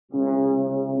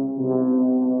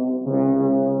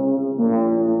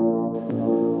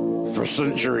For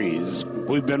centuries,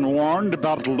 we've been warned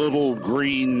about little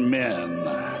green men.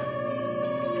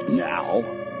 Now,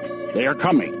 they are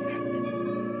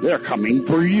coming. They're coming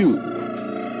for you.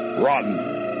 Run.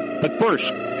 But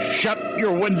first, shut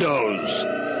your windows.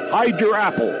 Hide your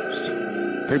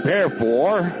apples. Prepare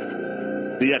for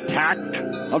the attack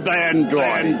of the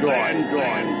android.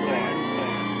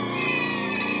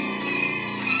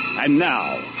 And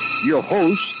now, your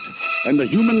host and the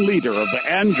human leader of the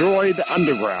Android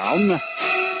Underground,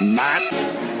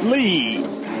 Matt Lee.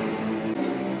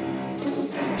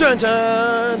 Dun,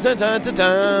 dun, dun, dun, dun,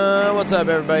 dun. What's up,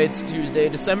 everybody? It's Tuesday,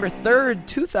 December 3rd,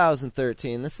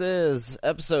 2013. This is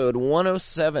episode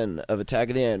 107 of Attack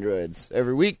of the Androids.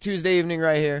 Every week, Tuesday evening,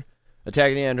 right here,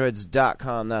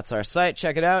 attackoftheandroids.com. That's our site.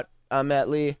 Check it out. I'm Matt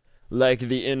Lee, like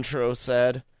the intro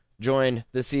said. Joined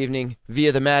this evening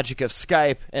via the magic of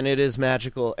Skype, and it is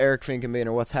magical. Eric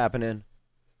Finkenbeiner, what's happening?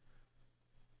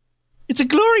 It's a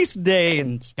glorious day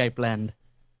in Skype land.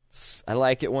 I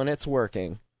like it when it's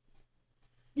working.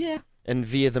 Yeah. And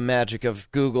via the magic of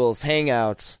Google's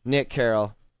Hangouts, Nick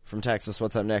Carroll from Texas.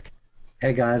 What's up, Nick?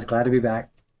 Hey, guys. Glad to be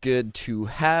back. Good to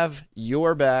have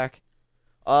your back.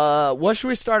 What should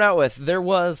we start out with?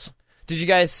 Did you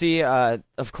guys see,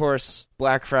 of course,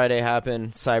 Black Friday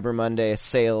happened, Cyber Monday,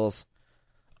 sales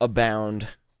abound.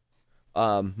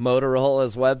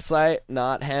 Motorola's website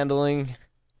not handling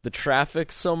the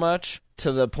traffic so much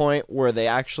to the point where they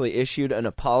actually issued an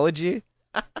apology.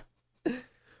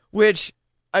 Which,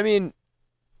 I mean,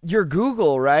 you're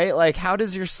Google, right? Like, how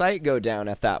does your site go down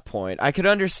at that point? I could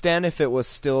understand if it was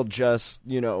still just,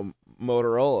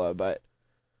 Motorola, but,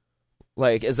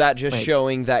 like, is that just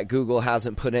showing that Google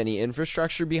hasn't put any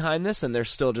infrastructure behind this and they're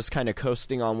still just kind of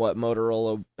coasting on what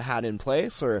Motorola had in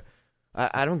place? Or,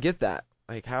 I don't get that.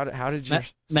 Like, how did you...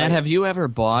 Matt, have you ever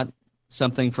bought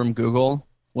something from Google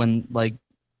when,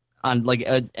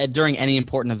 during any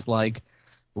important,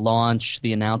 launch,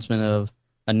 the announcement of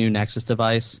a new Nexus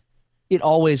device? It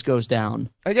always goes down.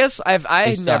 I guess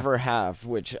I never have,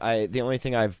 the only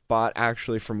thing I've bought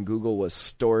actually from Google was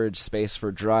storage space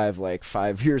for Drive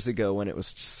 5 years ago when it was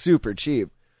super cheap.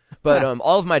 But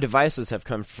all of my devices have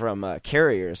come from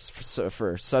carriers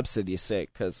for subsidy's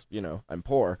sake because, I'm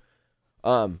poor.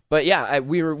 But yeah,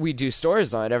 we do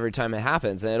stories on it every time it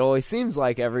happens, and it always seems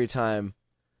like every time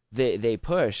they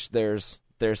push, there's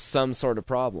some sort of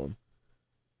problem.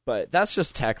 But that's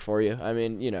just tech for you. I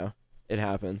mean, it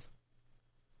happens.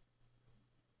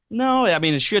 No, I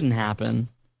mean, it shouldn't happen.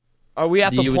 Are we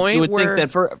at the point you would where...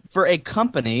 think that for a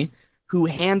company who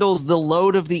handles the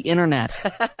load of the internet...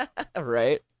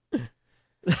 Right?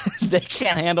 They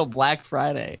can't handle Black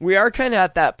Friday. We are kind of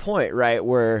at that point, right,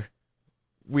 where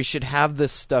we should have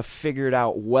this stuff figured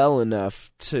out well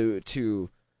enough to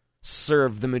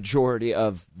serve the majority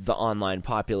of the online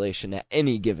population at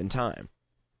any given time.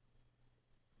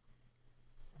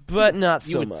 But not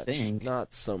so much. Think.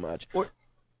 Not so much.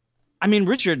 I mean,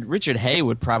 Richard Hay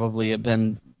would probably have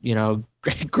been,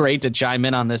 great to chime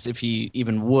in on this if he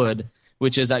even would.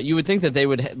 Which is that you would think that they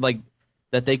would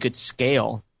that they could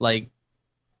scale. Typically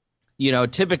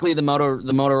the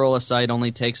Motorola site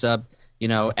only takes up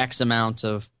X amount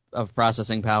of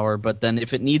processing power, but then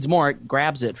if it needs more, it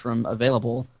grabs it from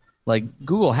available.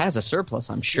 Google has a surplus,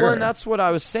 I'm sure. Well, and that's what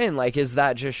I was saying. Is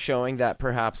that just showing that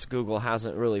perhaps Google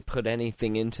hasn't really put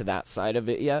anything into that side of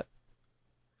it yet?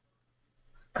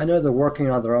 I know they're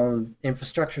working on their own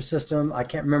infrastructure system. I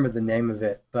can't remember the name of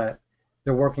it, but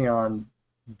they're working on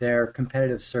their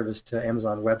competitive service to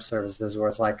Amazon Web Services, where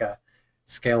it's like a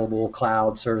scalable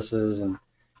cloud services, and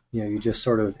you just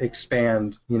sort of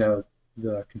expand the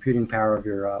computing power of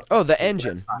your the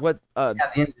engine. Website. What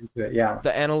the engine to it, yeah.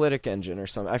 The analytic engine or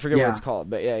something. I forget what it's called,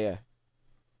 but yeah.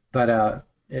 But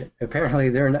apparently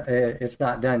it's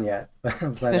not done yet.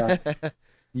 But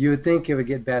you would think it would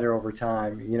get better over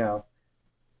time,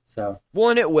 So.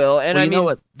 Well, and it will,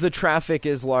 and the traffic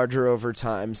is larger over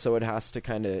time, so it has to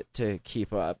kind of to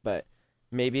keep up. But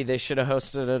maybe they should have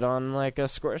hosted it on a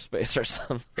Squarespace or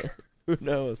something. Who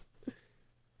knows?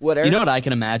 Whatever. You know what I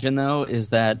can imagine though is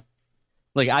that,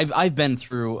 I've been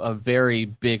through a very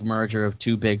big merger of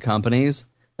two big companies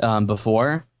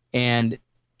before, and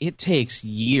it takes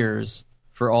years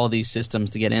for all these systems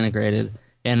to get integrated.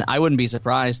 And I wouldn't be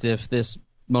surprised if this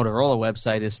Motorola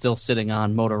website is still sitting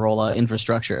on Motorola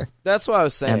infrastructure. That's what I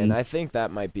was saying. I think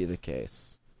that might be the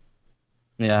case.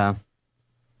 Yeah.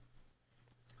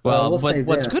 Well, but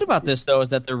what's good about this though is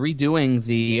that they're redoing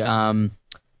the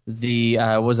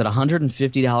was it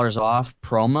 $150 off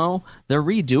promo? They're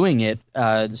redoing it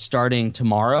starting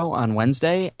tomorrow on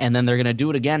Wednesday, and then they're going to do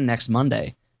it again next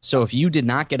Monday. So if you did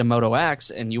not get a Moto X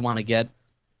and you want to get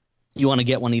you want to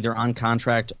get one either on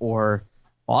contract or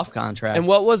off contract. And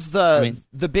what was the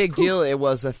big deal? It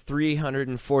was a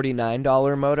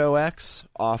 $349 Moto X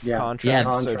off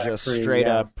contract, so just straight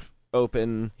up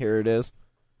open. Here it is.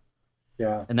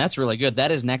 Yeah, and that's really good.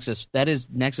 That is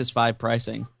Nexus 5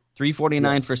 pricing.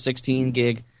 $349 for 16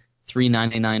 gig,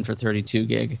 $399 for 32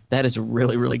 gig. That is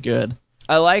really, really good.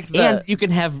 I like that. And you can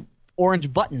have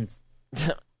orange buttons.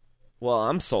 Well,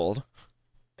 I'm sold.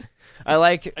 I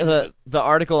like the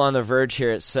article on The Verge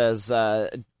here. It says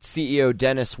CEO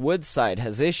Dennis Woodside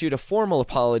has issued a formal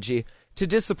apology to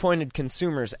disappointed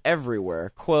consumers everywhere.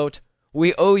 Quote,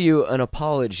 "We owe you an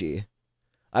apology.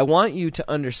 I want you to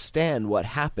understand what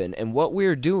happened and what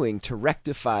we're doing to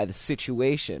rectify the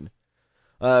situation."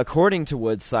 According to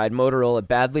Woodside, Motorola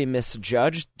badly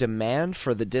misjudged demand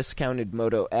for the discounted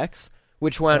Moto X,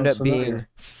 which wound up being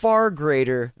far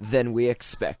greater than we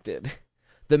expected.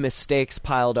 The mistakes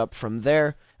piled up from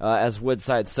there. As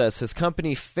Woodside says, his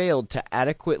company failed to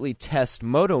adequately test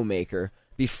Moto Maker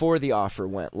before the offer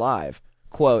went live.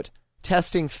 Quote,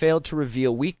 "Testing failed to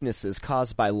reveal weaknesses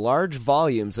caused by large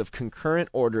volumes of concurrent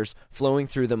orders flowing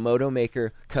through the Moto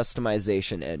Maker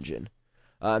customization engine.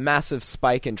 A massive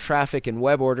spike in traffic and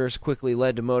web orders quickly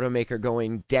led to Moto Maker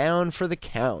going down for the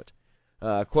count.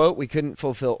 Quote, "We couldn't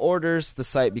fulfill orders. The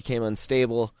site became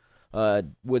unstable."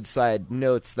 Woodside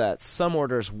notes that some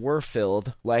orders were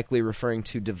filled, likely referring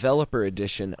to developer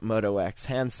edition Moto X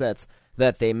handsets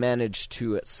that they managed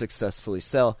to successfully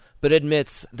sell, but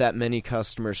admits that many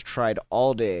customers tried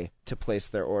all day to place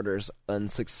their orders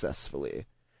unsuccessfully.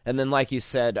 And then, like you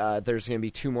said, there's going to be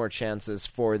 2 more chances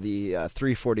for the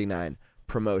 $349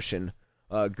 promotion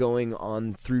going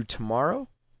on through tomorrow,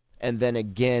 and then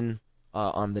again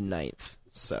on the 9th.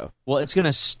 So, well, it's going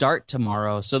to start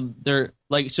tomorrow. So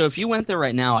if you went there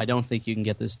right now, I don't think you can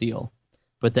get this deal.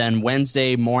 But then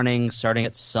Wednesday morning, starting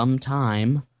at some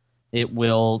time,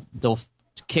 they'll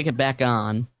kick it back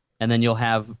on, and then you'll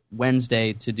have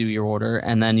Wednesday to do your order,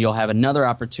 and then you'll have another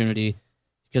opportunity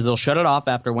because they'll shut it off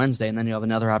after Wednesday, and then you'll have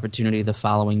another opportunity the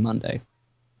following Monday.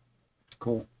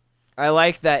 Cool. I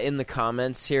like that in the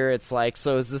comments here. It's like,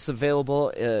 so is this available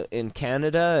in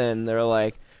Canada? And they're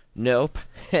like, nope.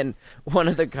 And one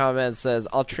of the comments says,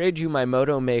 "I'll trade you my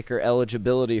Moto Maker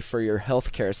eligibility for your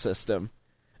healthcare system."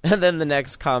 And then the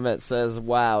next comment says,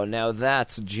 "Wow, now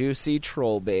that's juicy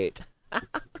troll bait."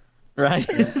 Right?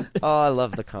 Oh, I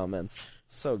love the comments.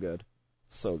 So good.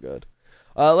 So good.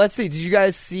 Let's see. Did you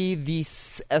guys see the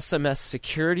SMS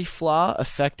security flaw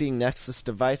affecting Nexus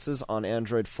devices on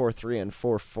Android 4.3 and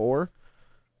 4.4?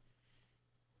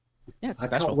 Yeah, it's I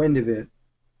special. caught wind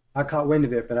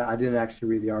of it, but I didn't actually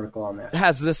read the article on that.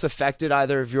 Has this affected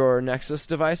either of your Nexus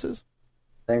devices?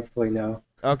 Thankfully, no.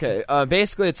 Okay.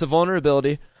 Basically, it's a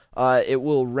vulnerability. It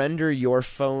will render your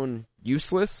phone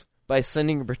useless by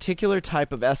sending a particular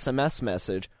type of SMS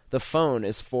message. The phone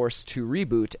is forced to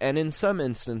reboot and in some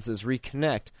instances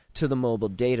reconnect to the mobile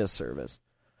data service.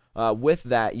 With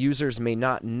that, users may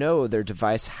not know their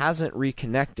device hasn't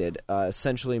reconnected,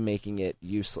 essentially making it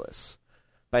useless.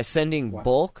 By sending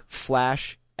bulk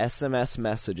flash SMS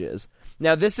messages.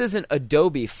 Now, this isn't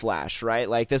Adobe Flash, right?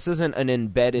 Like, this isn't an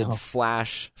embedded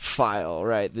Flash file,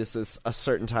 right? This is a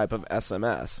certain type of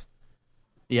SMS.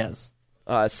 Yes.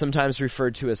 Sometimes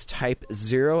referred to as Type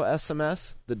 0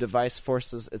 SMS, the device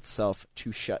forces itself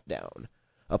to shut down.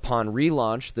 Upon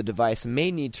relaunch, the device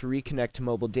may need to reconnect to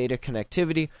mobile data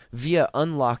connectivity via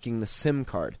unlocking the SIM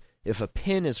card. If a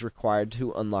PIN is required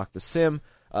to unlock the SIM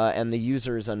and the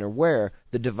user is unaware,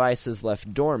 the device is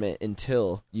left dormant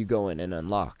until you go in and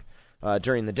unlock.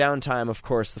 During the downtime, of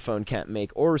course, the phone can't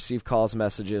make or receive calls,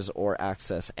 messages, or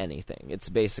access anything. It's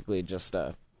basically just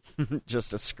a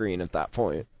just a screen at that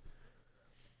point.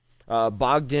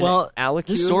 Bogdan Alicu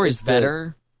this story's is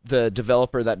better. The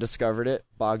developer that discovered it,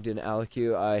 Bogdan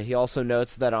Alicu. He also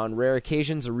notes that on rare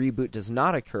occasions, a reboot does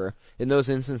not occur. In those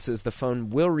instances, the phone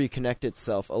will reconnect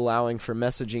itself, allowing for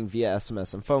messaging via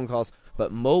SMS and phone calls,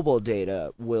 but mobile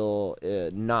data will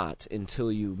not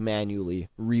until you manually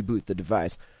reboot the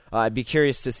device. I'd be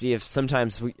curious to see if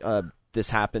sometimes this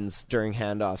happens during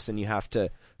handoffs and you have to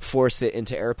force it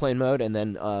into airplane mode and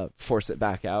then force it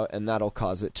back out, and that'll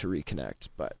cause it to reconnect.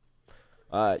 But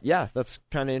yeah, that's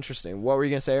kind of interesting. What were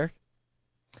you going to say, Eric?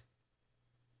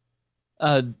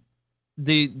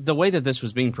 The way that this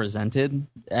was being presented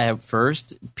at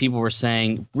first, people were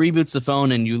saying reboots the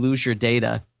phone and you lose your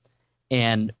data,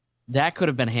 and that could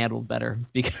have been handled better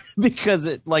because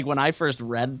it, like, when I first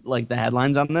read like the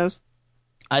headlines on this,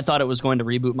 I thought it was going to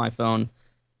reboot my phone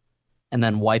and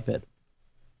then wipe it.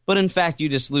 But in fact, you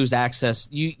just lose access.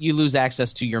 You lose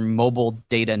access to your mobile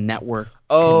data network.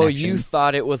 Oh, connection. you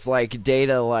thought it was like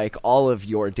data, like all of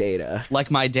your data.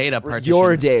 Like my data partition.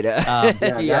 Your data.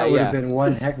 That would have been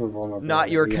one heck of a vulnerability.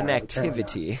 Not your Yeah,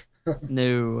 connectivity.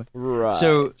 No. Right.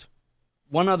 So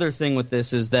one other thing with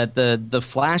this is that the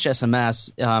Flash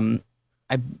SMS,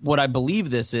 what I believe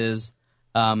this is,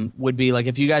 would be like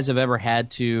if you guys have ever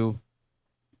had to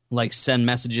like send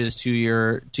messages to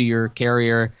your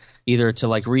carrier, either to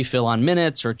like refill on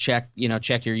minutes or check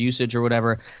your usage or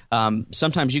whatever.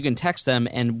 Sometimes you can text them,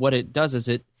 and what it does is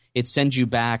it sends you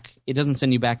back. It doesn't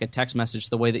send you back a text message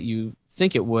the way that you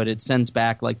think it would. It sends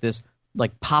back like this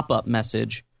like pop-up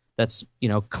message that's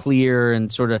clear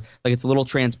and sort of like it's a little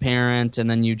transparent, and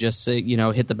then you just say,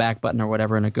 hit the back button or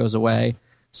whatever, and it goes away.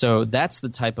 So that's the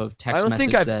type of text message. I don't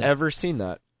think I've ever seen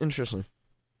that. Interesting.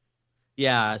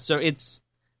 Yeah, so it's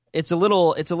a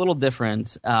little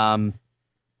different.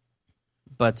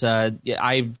 But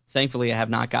I thankfully have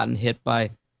not gotten hit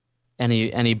by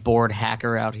any bored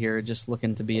hacker out here just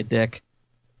looking to be a dick,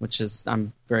 which is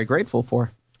I'm very grateful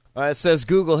for. It says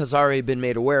Google has already been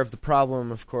made aware of the problem,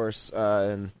 of course,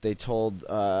 and they told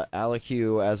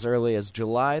Alicu as early as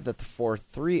July that the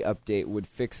 4.3 update would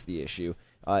fix the issue.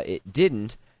 It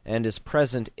didn't, and is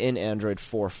present in Android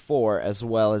 4.4 as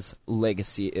well as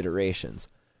legacy iterations.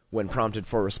 When prompted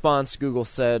for response, Google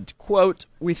said, quote,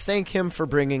 "We thank him for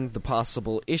bringing the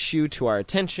possible issue to our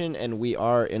attention, and we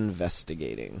are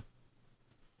investigating."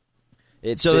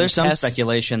 So there's some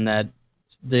speculation that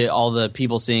all the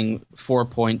people seeing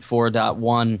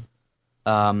 4.4.1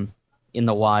 in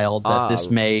the wild, that this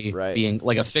may be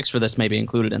like a fix for this may be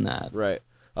included in that. Right.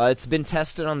 It's been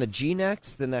tested on the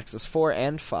G-Nex, the Nexus 4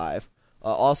 and 5.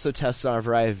 Also tested on a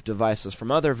variety of devices from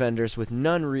other vendors, with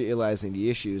none realizing the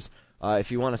issues.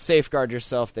 If you want to safeguard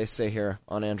yourself, they say here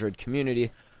on Android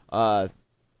Community, an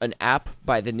app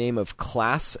by the name of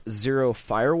Class Zero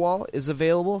Firewall is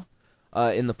available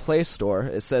in the Play Store.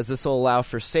 It says this will allow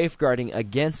for safeguarding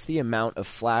against the amount of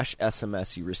Flash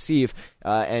SMS you receive,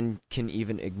 and can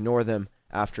even ignore them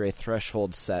after a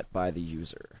threshold set by the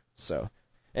user. So,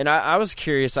 and I was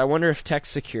curious. I wonder if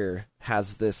TextSecure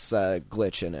has this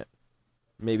glitch in it.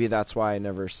 Maybe that's why I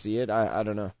never see it. I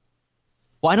don't know.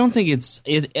 Well, I don't think it's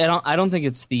I don't think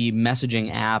it's the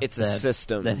messaging app. It's a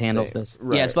system that handles this.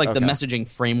 Right. Yeah, it's like the messaging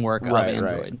framework of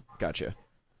Android. Right. Gotcha.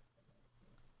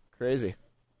 Crazy.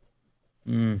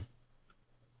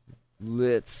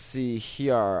 Let's see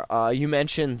here. You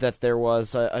mentioned that there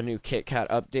was a new KitKat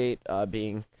update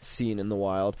being seen in the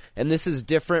wild, and this is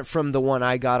different from the one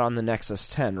I got on the Nexus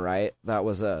 10, right? That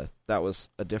was a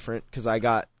different, because I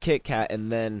got KitKat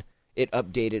and then it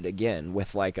updated again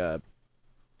with like a.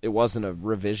 It wasn't a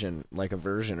revision, like a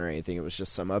version or anything. It was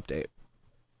just some update.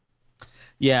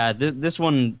 Yeah, this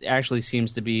one actually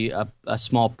seems to be a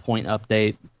small point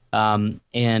update, and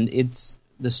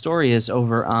the story is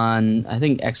over on, I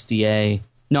think, XDA.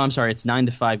 No, I'm sorry, it's 9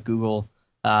 to 5 Google,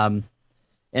 and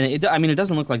it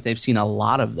doesn't look like they've seen a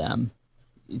lot of them.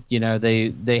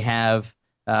 They have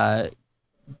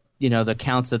the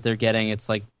counts that they're getting. It's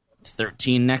like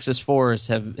 13 Nexus 4s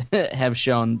have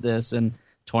shown this, and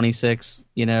 26,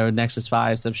 Nexus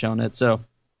 5s have shown it. So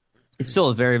it's still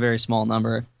a very, very small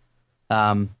number.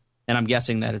 And I'm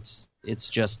guessing that it's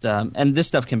just, and this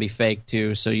stuff can be fake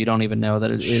too, so you don't even know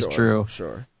that it is true.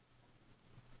 Sure.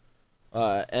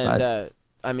 I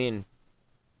mean,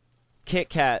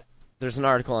 KitKat, there's an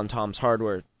article on Tom's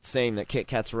Hardware saying that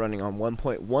KitKat's running on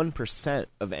 1.1%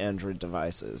 of Android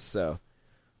devices. So,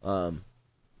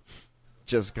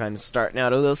 just kind of starting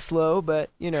out a little slow, but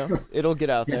it'll get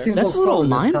out there. That's a little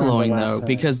mind blowing though,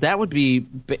 because that would be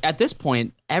at this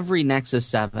point every Nexus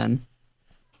 7,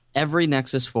 every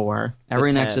Nexus 4,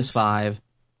 every Nexus 5,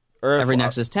 or every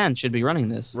Nexus 10 should be running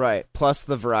this, right? Plus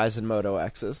the Verizon Moto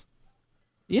X's.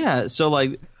 Yeah, so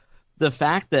like the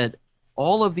fact that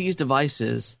all of these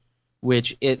devices,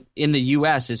 which in the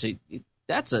U.S.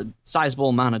 that's a sizable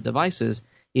amount of devices,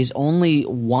 is only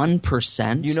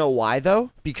 1%. You know why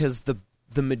though? Because the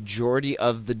majority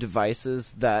of the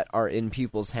devices that are in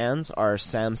people's hands are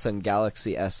Samsung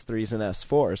Galaxy S3s and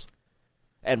S4s,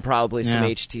 and probably some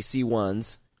HTC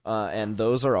ones, and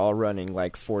those are all running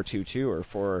like 4.22 or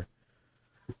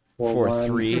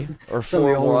 4.3 or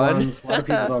 4.1. A lot of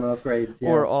people don't upgrade. Yeah.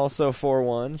 Or also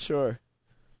 4.1, sure.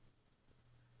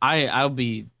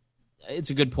 It's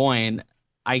a good point.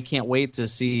 I can't wait to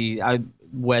see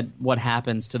what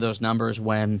happens to those numbers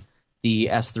when the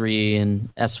S3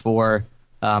 and S4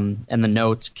 and the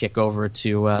notes kick over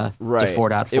to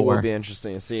 4.4. It will be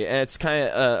interesting to see. And it's kind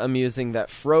of amusing that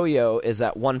Froyo is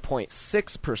at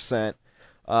 1.6%,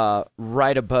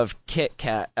 right above Kit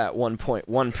Kat at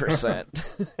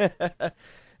 1.1%.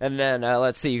 And then,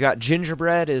 let's see, you got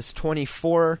Gingerbread is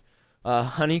 24,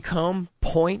 Honeycomb,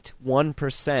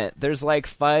 0.1%. There's like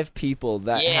 5 people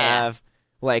that have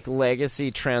like legacy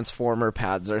Transformer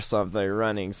pads or something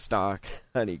running stock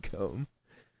Honeycomb.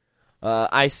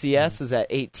 ICS is at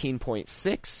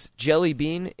 18.6. Jelly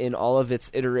Bean in all of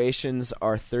its iterations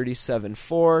are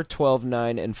 37.4,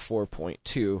 12.9, and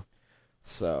 4.2.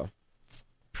 So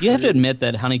you have to admit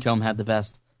that Honeycomb had the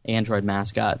best Android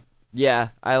mascot. Yeah,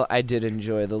 I did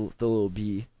enjoy the little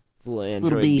bee, the little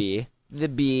Android bee. The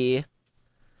bee.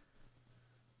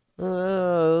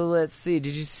 Let's see.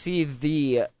 Did you see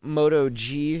the Moto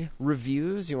G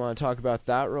reviews? You want to talk about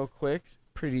that real quick?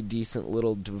 Pretty decent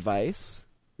little device.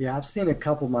 Yeah, I've seen a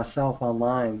couple myself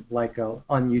online, like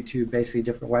on YouTube, basically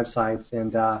different websites,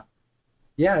 and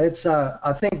yeah, it's.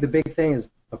 I think the big thing is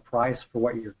the price for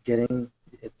what you're getting.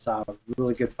 It's a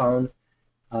really good phone.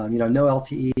 No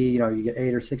LTE. You get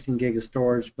 8 or 16 gigs of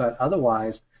storage, but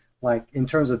otherwise, like in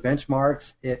terms of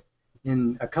benchmarks,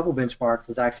 in a couple benchmarks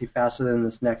is actually faster than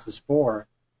this Nexus 4.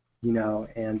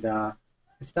 And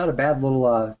it's not a bad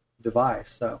little device.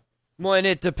 So. Well, and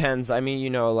it depends. I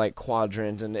mean, like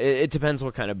Quadrant, and it depends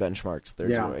what kind of benchmarks they're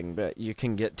doing, but you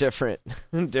can get different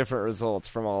results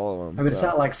from all of them. I mean, it's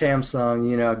not like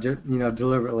Samsung,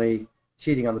 deliberately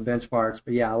cheating on the benchmarks,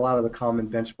 but yeah, a lot of the common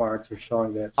benchmarks are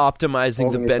showing that it's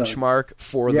optimizing the benchmark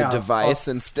for the device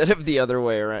instead of the other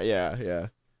way around.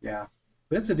 Yeah.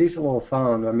 But it's a decent little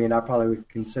phone. I mean, I probably would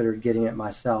consider getting it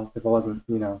myself if I wasn't,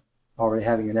 already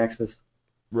having a Nexus.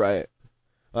 Right.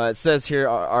 It says here,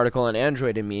 article on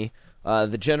Android and Me,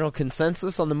 the general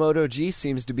consensus on the Moto G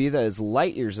seems to be that it's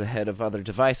light years ahead of other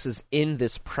devices in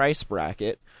this price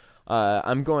bracket.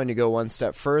 I'm going to go one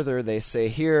step further, they say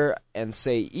here, and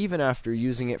say even after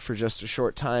using it for just a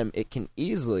short time, it can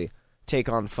easily take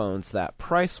on phones that,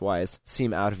 price-wise,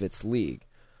 seem out of its league.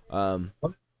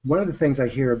 One of the things I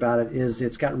hear about it is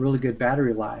it's got really good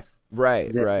battery life.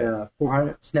 Right.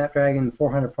 400 Snapdragon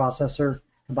 400 processor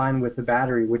combined with the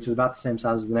battery, which is about the same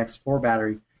size as the Nexus 4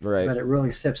 battery, but it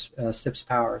really sips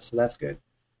power, so that's good.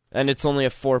 And it's only a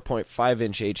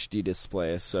 4.5-inch HD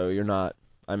display, so you're not...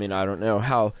 I mean, I don't know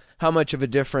how much of a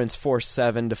difference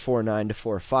 4.7 to 4.9 to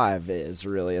 4.5 is,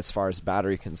 really, as far as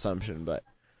battery consumption, but...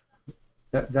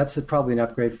 That's probably an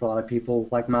upgrade for a lot of people.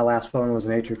 Like my last phone was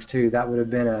an Atrix 2. That would have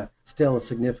been still a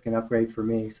significant upgrade for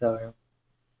me. So,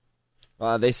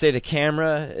 they say the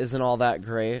camera isn't all that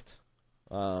great.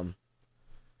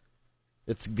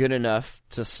 It's good enough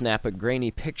to snap a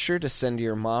grainy picture to send to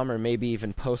your mom, or maybe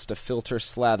even post a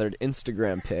filter-slathered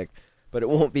Instagram pic, but it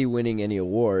won't be winning any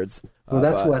awards. Well,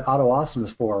 that's what Auto Awesome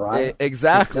is for, right?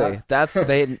 Exactly.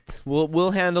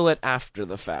 We'll handle it after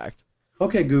the fact.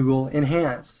 Okay, Google,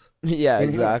 enhance. Yeah,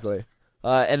 exactly.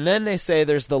 And then they say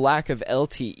there's the lack of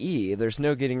LTE. There's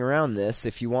no getting around this.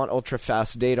 If you want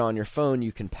ultra-fast data on your phone,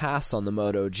 you can pass on the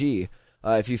Moto G.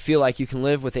 If you feel like you can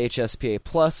live with HSPA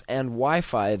Plus and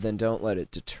Wi-Fi, then don't let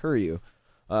it deter you.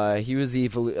 He was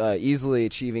easily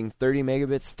achieving 30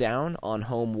 megabits down on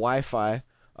home Wi-Fi,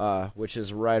 which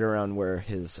is right around where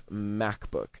his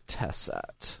MacBook tests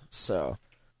at. So,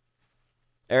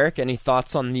 Eric, any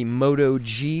thoughts on the Moto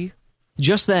G?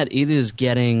 Just that it is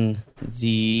getting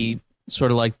the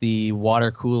sort of like the water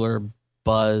cooler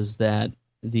buzz that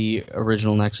the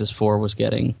original Nexus 4 was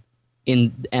getting,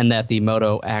 and that the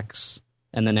Moto X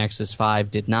and the Nexus 5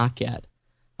 did not get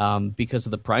because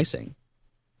of the pricing.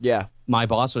 Yeah. My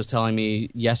boss was telling me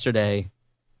yesterday,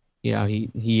 he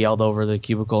yelled over the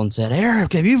cubicle and said,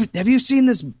 "Eric, have you seen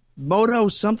this Moto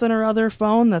something or other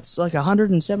phone that's like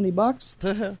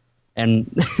 $170?"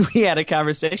 And we had a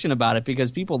conversation about it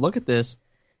because people look at this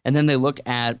and then they look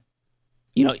at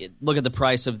the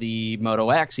price of the Moto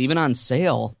X, even on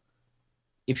sale.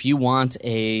 If you want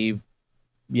a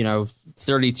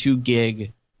 32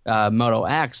 gig Moto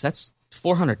X, that's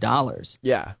 $400.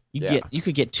 Yeah. You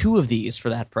could get 2 of these for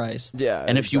that price. Yeah.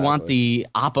 And if you want the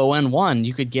Oppo N1,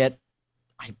 you could get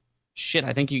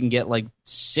I think you can get like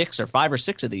 5 or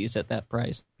 6 of these at that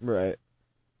price. Right.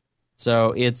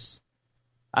 So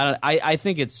I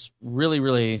think it's really,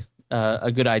 really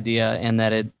a good idea, and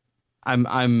that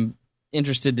I'm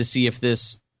interested to see if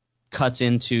this cuts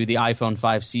into the iPhone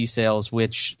 5C sales,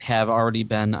 which have already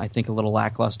been, I think, a little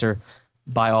lackluster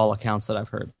by all accounts that I've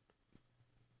heard.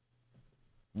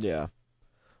 Yeah.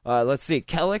 Let's see.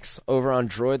 Kellex over on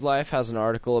Droid Life has an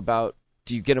article about,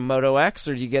 do you get a Moto X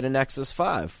or do you get a Nexus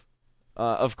 5?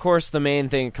 Of course, the main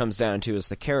thing it comes down to is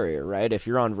the carrier, right? If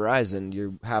you're on Verizon,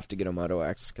 you have to get a Moto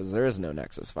X because there is no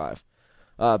Nexus 5.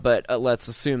 But let's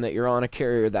assume that you're on a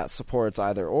carrier that supports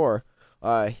either or.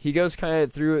 He goes kind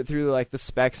of through like the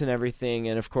specs and everything,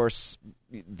 and of course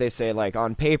they say like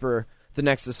on paper the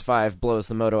Nexus 5 blows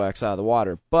the Moto X out of the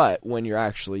water, but when you're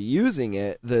actually using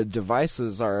it, the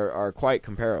devices are quite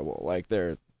comparable. Like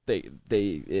the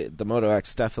Moto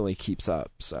X definitely keeps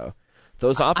up. So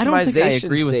those optimizations. I don't think I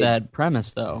agree with that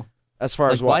premise though. As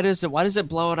far as why does it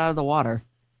blow it out of the water?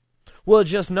 Well,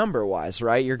 just number wise,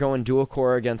 right? You're going dual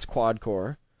core against quad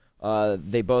core.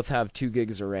 They both have 2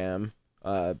 gigs of RAM.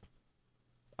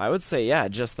 I would say, yeah,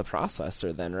 just the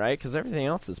processor then, right? Because everything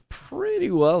else is pretty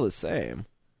well the same.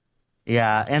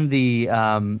 Yeah, and the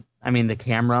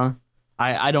camera.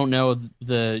 I don't know what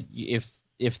the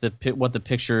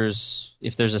pictures,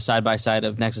 if there's a side by side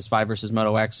of Nexus 5 versus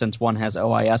Moto X, since one has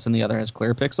OIS and the other has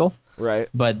Clear Pixel. Right.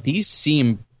 But these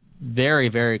seem very,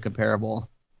 very comparable.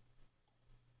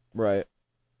 Right.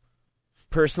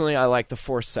 Personally, I like the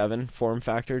Force 7 form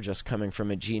factor, just coming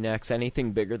from a G-Nex.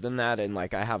 Anything bigger than that, and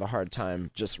like I have a hard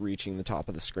time just reaching the top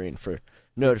of the screen for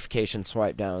notification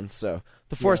swipe down. So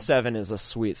the Force 7 is a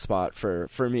sweet spot for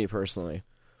me personally.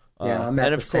 Yeah, I'm at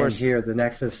the same here. The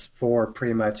Nexus 4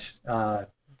 pretty much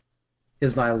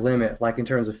is my limit, like in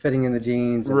terms of fitting in the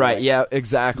jeans. And right, like yeah,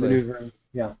 exactly. Maneuvering.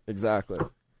 Yeah. Exactly.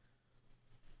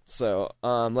 So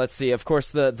let's see. Of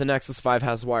course, the Nexus 5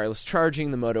 has wireless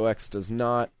charging. The Moto X does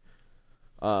not.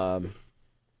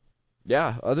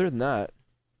 Yeah, other than that,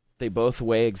 they both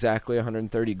weigh exactly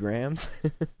 130 grams.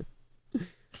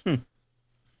 And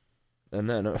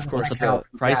then, of course, the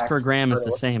price per gram is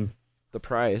the same. The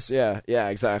price, yeah,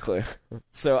 exactly.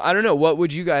 So, I don't know, what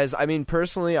would you guys... I mean,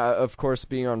 personally, of course,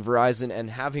 being on Verizon and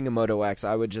having a Moto X,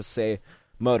 I would just say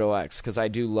Moto X, because I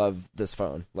do love this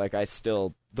phone. Like,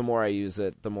 the more I use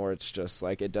it, the more it's just,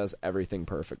 like, it does everything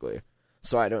perfectly.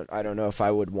 So I don't know if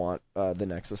I would want the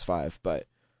Nexus 5, but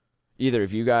either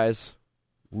of you guys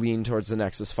lean towards the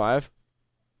Nexus 5?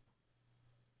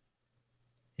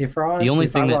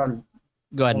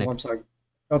 Go ahead, Nick. I'm sorry.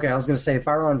 Okay, I was going to say if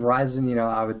I were on Verizon,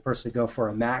 I would personally go for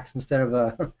a Max instead of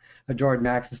a Jordan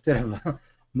Max instead of a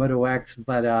Moto X.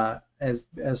 But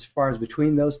as far as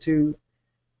between those two,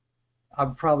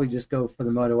 I'd probably just go for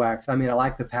the Moto X. I mean, I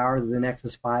like the power that the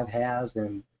Nexus 5 has,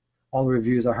 and all the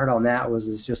reviews I heard on that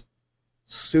it's just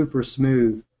super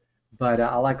smooth, but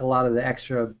I like a lot of the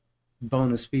extra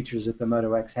bonus features that the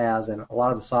Moto X has, and a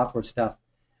lot of the software stuff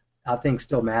I think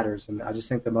still matters, and I just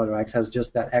think the Moto X has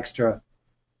just that extra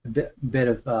bit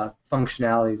of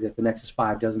functionality that the Nexus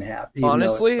 5 doesn't have.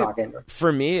 Honestly,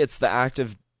 for me, it's the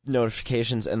active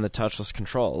notifications and the touchless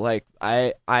control. Like,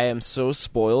 I am so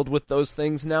spoiled with those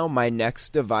things now. My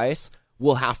next device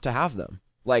will have to have them.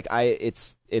 Like,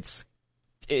 it's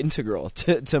integral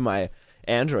to my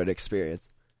Android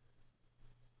experience.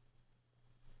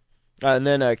 And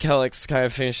then Kellex kind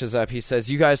of finishes up. He says,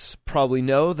 you guys probably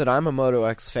know that I'm a Moto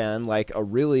X fan, like a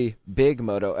really big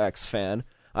Moto X fan.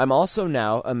 I'm also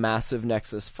now a massive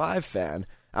Nexus 5 fan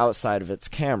outside of its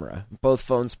camera. Both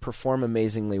phones perform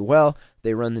amazingly well.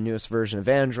 They run the newest version of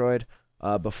Android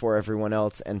before everyone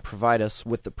else and provide us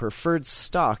with the preferred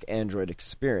stock Android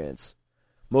experience.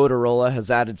 Motorola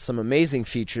has added some amazing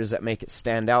features that make it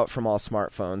stand out from all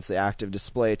smartphones, the active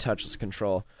display, touchless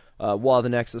control, while the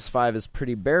Nexus 5 is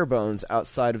pretty bare bones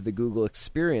outside of the Google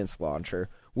Experience Launcher,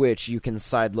 which you can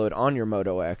sideload on your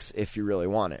Moto X if you really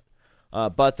want it.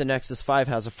 But the Nexus 5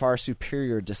 has a far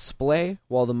superior display,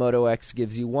 while the Moto X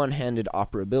gives you one-handed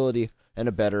operability and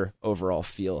a better overall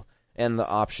feel, and the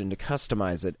option to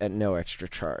customize it at no extra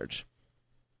charge.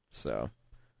 So,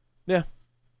 yeah.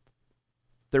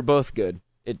 They're both good.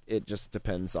 It just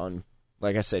depends on,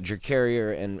 like I said, your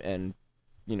carrier and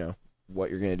what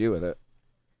you're going to do with it.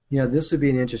 This would be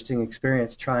an interesting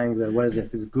experience trying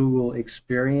the Google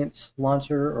Experience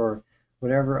Launcher or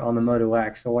whatever on the Moto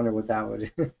X. I wonder what that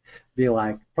would be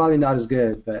like. Probably not as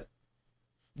good, but...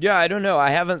 Yeah, I don't know.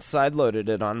 I haven't sideloaded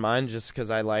it on mine just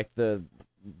because I like the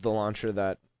launcher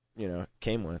that,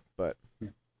 came with, but...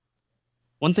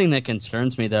 One thing that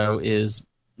concerns me, though, is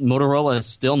Motorola is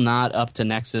still not up to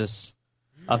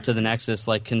the Nexus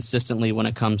like consistently when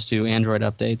it comes to Android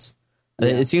updates. Yeah.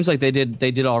 It seems like they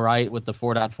did all right with the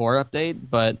 4.4 update,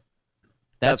 but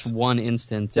that's one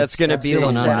instance. That's going to be still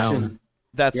an unknown.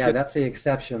 That's the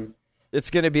exception. It's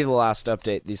going to be the last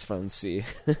update these phones see.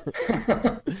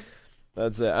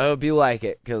 That's it. I hope you like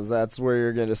it, because that's where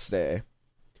you're going to stay.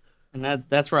 And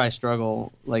that's where I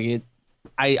struggle. Like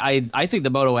I think the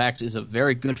Moto X is a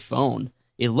very good phone.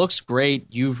 It looks great.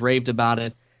 You've raved about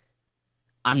it.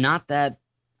 I'm not that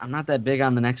big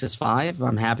on the Nexus 5.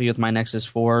 I'm happy with my Nexus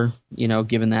 4,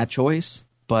 given that choice.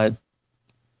 But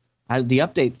the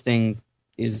update thing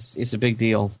is a big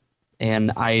deal,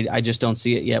 and I just don't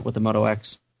see it yet with the Moto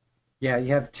X. Yeah,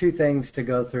 you have two things to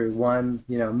go through. One,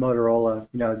 Motorola,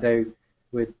 they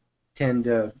would tend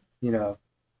to,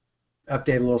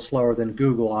 update a little slower than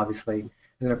Google, obviously. And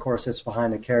then, of course, it's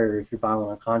behind the carrier if you buy one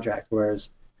on contract. Whereas,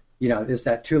 it's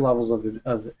that two levels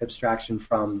of abstraction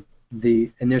from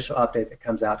the initial update that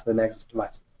comes out to the Nexus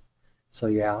devices. So,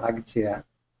 yeah, I could see that.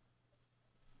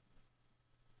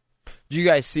 Did you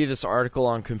guys see this article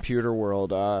on Computer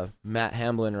World? Matt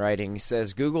Hamblin writing, he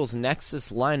says, Google's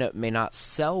Nexus lineup may not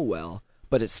sell well,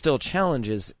 but it still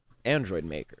challenges Android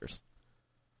makers.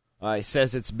 He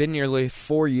says it's been nearly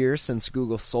 4 years since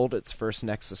Google sold its first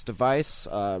Nexus device,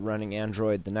 running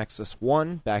Android, the Nexus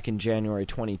One, back in January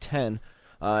 2010.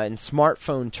 In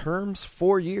smartphone terms,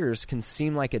 4 years can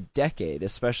seem like a decade,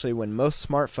 especially when most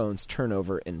smartphones turn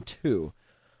over in 2.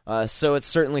 So it's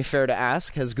certainly fair to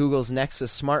ask, has Google's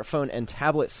Nexus smartphone and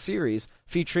tablet series,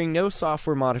 featuring no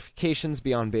software modifications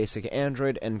beyond basic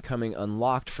Android and coming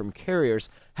unlocked from carriers,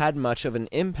 had much of an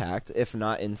impact, if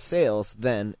not in sales,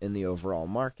 then in the overall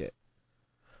market?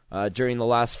 During the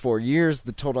last 4 years,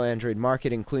 the total Android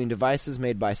market, including devices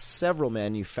made by several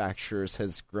manufacturers,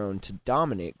 has grown to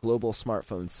dominate global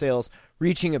smartphone sales,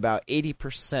 reaching about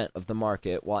 80% of the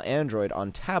market, while Android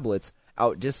on tablets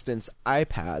outdistance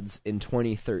iPads in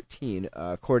 2013,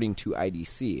 according to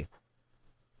IDC.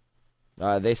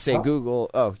 They say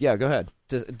Google... Oh, yeah, go ahead.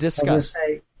 Discuss.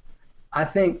 I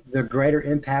think the greater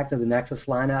impact of the Nexus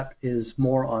lineup is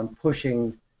more on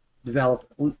pushing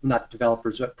not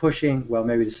developers, but pushing, well,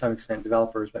 maybe to some extent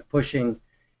developers, but pushing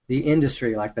the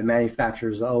industry, like the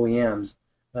manufacturers, the OEMs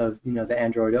of, the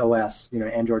Android OS,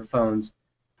 Android phones,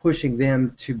 pushing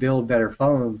them to build better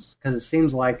phones, because it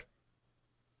seems like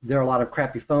there are a lot of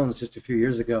crappy phones just a few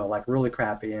years ago, like really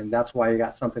crappy, and that's why you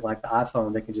got something like the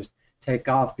iPhone that can just take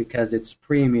off because it's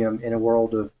premium in a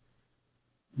world of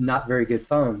not very good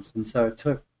phones. And so it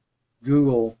took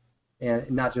Google,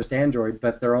 and not just Android,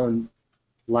 but their own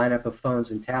lineup of phones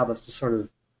and tablets to sort of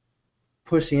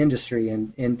push the industry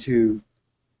into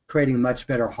creating much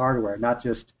better hardware, not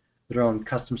just their own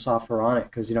custom software on it.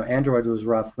 Because, Android was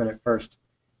rough when it first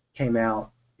came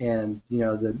out, and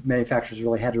the manufacturers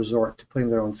really had to resort to putting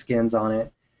their own skins on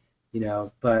it,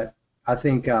 But I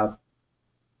think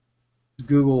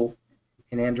Google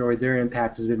and Android, their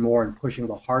impact has been more in pushing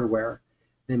the hardware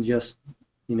than just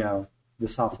the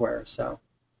software. So,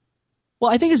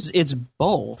 well, I think it's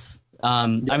both. I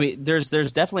mean, there's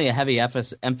definitely a heavy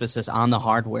emphasis on the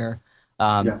hardware,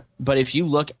 but if you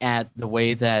look at the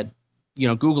way that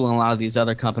Google and a lot of these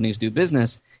other companies do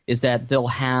business, is that they'll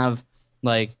have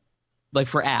like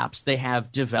for apps, they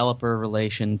have developer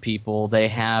relation people. They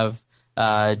have,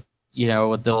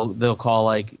 what they'll call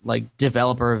like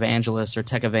developer evangelists or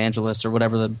tech evangelists or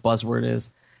whatever the buzzword is.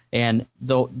 And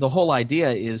the whole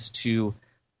idea is to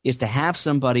have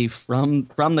somebody from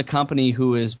the company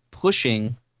who is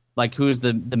pushing, like who is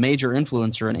the major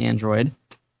influencer in Android,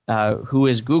 who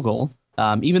is Google.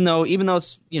 Even though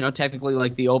it's technically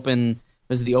like the Open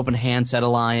Handset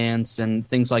Alliance and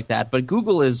things like that, but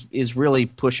Google is really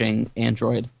pushing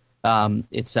Android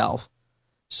itself.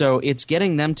 So it's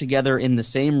getting them together in the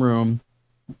same room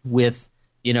with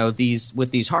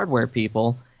these hardware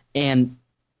people and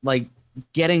like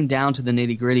getting down to the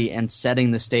nitty-gritty and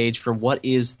setting the stage for what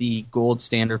is the gold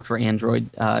standard for Android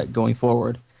going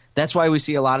forward. That's why we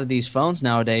see a lot of these phones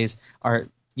nowadays are,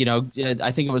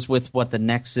 I think it was with the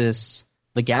Nexus.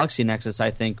 The Galaxy Nexus,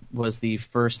 I think, was the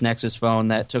first Nexus phone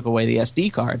that took away the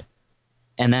SD card.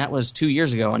 And that was 2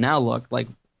 years ago. And now look, like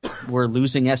we're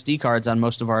losing SD cards on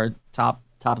most of our top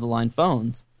of the line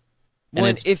phones.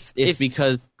 And it's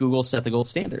because Google set the gold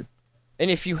standard. And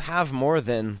if you have more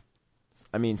than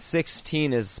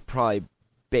 16 is probably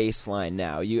baseline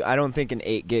now. I don't think an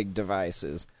 8 gig device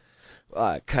is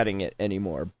cutting it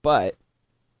anymore. But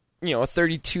a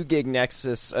 32 gig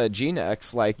Nexus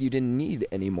G-Nex, you didn't need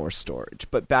any more storage.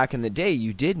 But back in the day,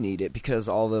 you did need it because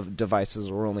all the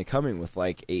devices were only coming with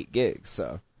 8 gigs.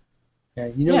 So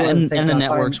and the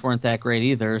networks weren't that great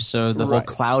either. So the whole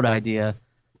cloud idea,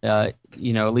 at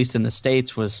least in the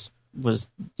States, was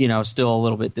still a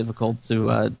little bit difficult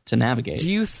to navigate. Do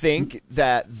you think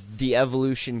that the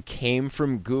evolution came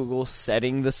from Google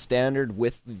setting the standard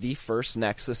with the first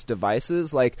Nexus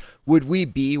devices? Would we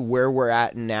be where we're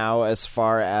at now as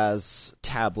far as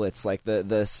tablets, like the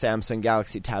Samsung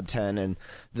Galaxy Tab 10 and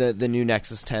the new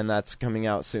Nexus 10 that's coming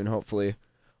out soon, hopefully?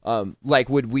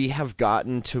 Would we have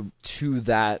gotten to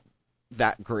that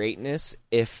greatness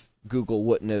if Google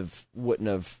wouldn't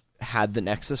have had the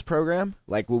Nexus program?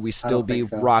 Would we still be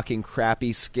rocking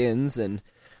crappy skins and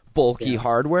bulky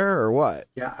hardware, or what?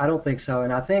 Yeah, I don't think so.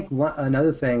 And I think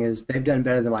another thing is they've done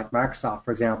better than Microsoft,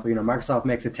 for example. Microsoft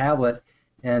makes a tablet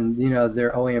and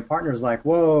their OEM partners like,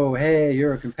 whoa, hey,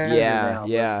 you're a competitor now.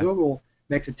 Yeah. Whereas Google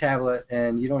makes a tablet,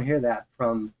 and you don't hear that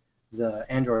from the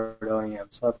Android OEM.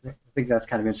 So I think that's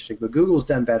kind of interesting. But Google's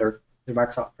done better than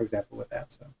Microsoft, for example, with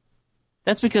that. So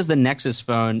that's because the Nexus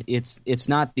phone, it's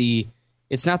not the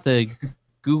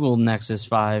Google Nexus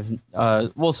 5.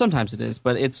 Well, sometimes it is,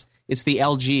 but it's the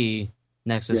LG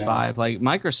Nexus 5. Like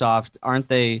Microsoft, aren't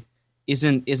they?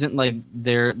 Isn't like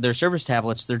their Surface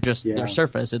tablets? They're just their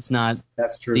Surface. It's not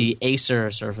that's true. The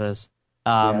Acer Surface.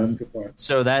 That's a good point.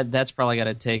 So that's probably got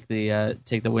to take the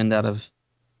wind out of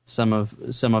some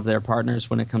of their partners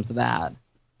when it comes to that.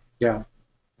 Yeah,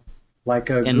 like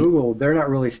Google, they're not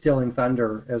really stealing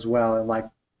thunder as well. And like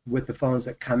with the phones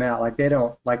that come out, like they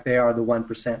don't, like they are the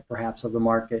 1% perhaps of the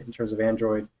market in terms of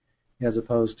Android, as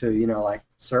opposed to like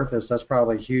Surface. That's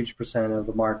probably a huge percent of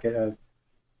the market of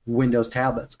Windows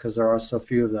tablets because there are so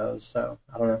few of those. So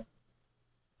I don't know.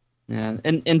 Yeah,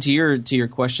 and to your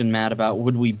question, Matt, about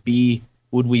would we be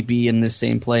in this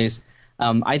same place?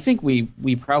 I think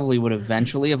we probably would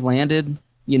eventually have landed.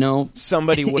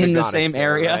 Somebody would in have the same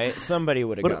there, area. Right? Somebody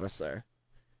would have got us there.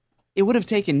 It would have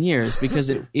taken years because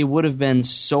it would have been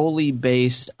solely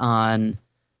based on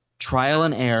trial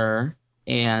and error,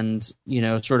 and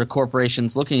sort of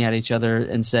corporations looking at each other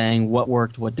and saying what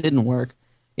worked, what didn't work.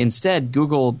 Instead,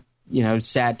 Google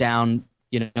sat down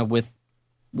with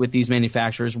these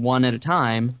manufacturers one at a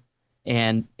time,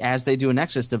 and as they do a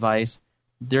Nexus device,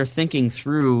 they're thinking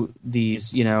through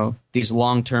these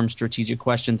long-term strategic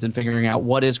questions and figuring out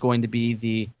what is going to be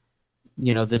the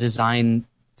design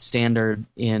standard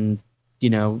in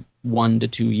 1 to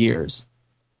 2 years.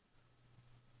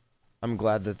 I'm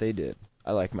glad that they did.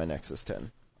 I like my Nexus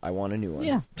 10. I want a new one.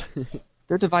 Yeah,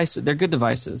 they're good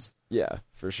devices. Yeah,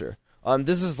 for sure.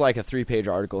 This is like a 3-page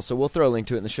article, so we'll throw a link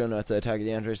to it in the show notes at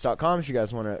attackoftheandroids.com if you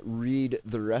guys want to read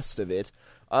the rest of it.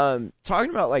 Talking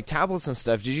about like tablets and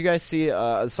stuff, did you guys see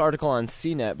this article on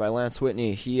CNET by Lance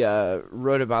Whitney? He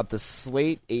wrote about the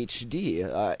Slate HD,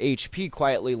 HP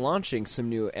quietly launching some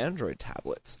new Android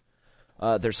tablets.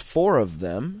 There's 4 of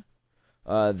them.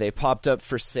 They popped up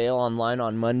for sale online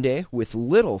on Monday with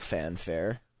little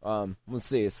fanfare. Let's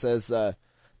see, it says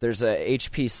there's a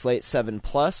HP Slate 7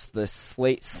 Plus, the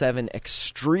Slate 7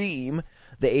 Extreme,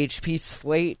 the HP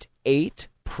Slate 8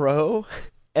 Pro,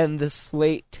 and the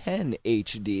Slate 10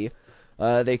 HD.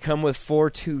 They come with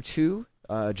 422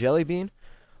 Jelly Bean,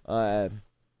 and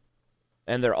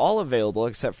they're all available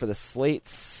except for the Slate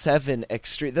 7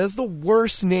 Extreme. That's the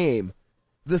worst name.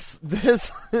 This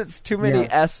it's too many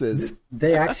S's.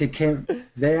 They actually came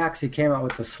out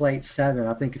with the Slate 7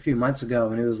 I think a few months ago,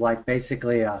 and it was like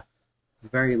basically a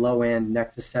very low end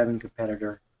Nexus 7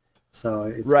 competitor. So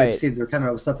it's good to see they're coming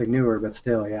out with something newer, but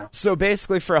still, yeah. So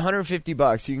basically, for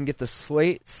 $150, you can get the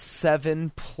Slate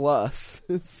 7 Plus.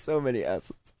 It's so many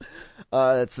S's.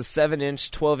 It's a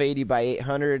 7-inch 1280 by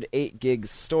 800, 8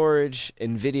 gigs storage,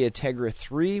 NVIDIA Tegra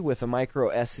 3 with a micro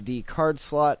SD card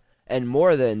slot, and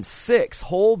more than 6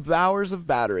 whole hours of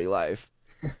battery life.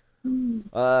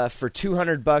 For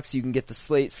 $200, you can get the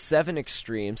Slate 7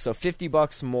 Extreme, so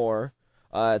 $50 more.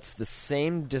 It's the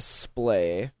same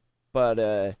display,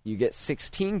 but you get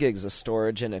 16 gigs of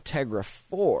storage and a Tegra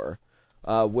 4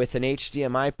 with an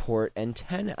HDMI port and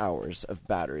 10 hours of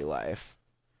battery life.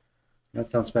 That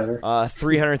sounds better.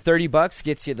 $330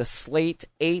 gets you the Slate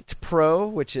 8 Pro,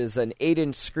 which is an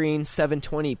 8-inch screen,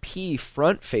 720p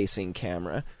front-facing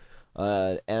camera,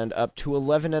 and up to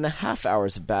 11.5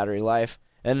 hours of battery life.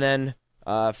 And then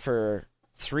for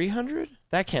 $300,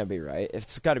 that can't be right.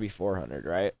 It's got to be $400,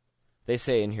 right? They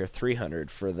say in here $300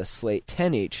 for the Slate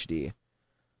 10 HD,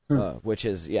 which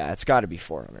is, it's got to be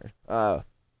 $400.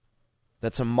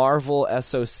 That's a Marvel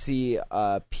SoC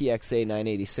PXA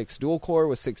 986 dual core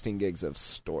with 16 gigs of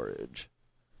storage.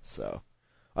 So,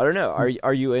 I don't know.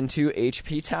 Are you into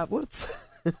HP tablets?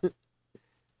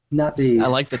 Not these. I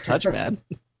like the touchpad.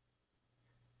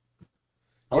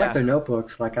 I like their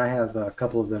notebooks. Like I have a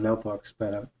couple of their notebooks,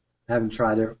 but I haven't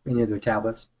tried any of their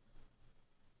tablets.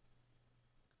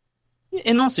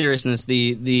 In all seriousness,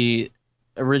 the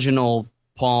original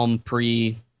Palm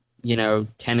Pre,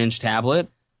 10-inch tablet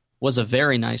was a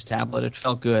very nice tablet. It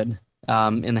felt good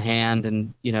in the hand,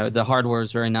 and the hardware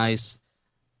is very nice.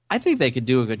 I think they could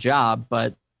do a good job,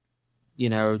 but they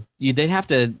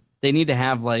need to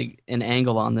have like an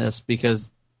angle on this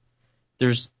because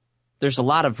there's a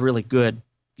lot of really good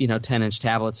 10-inch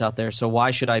tablets out there. So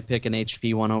why should I pick an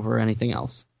HP one over anything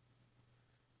else?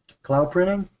 Cloud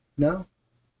printing? No.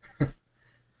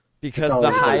 Because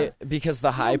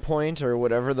the High Point or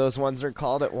whatever those ones are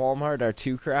called at Walmart are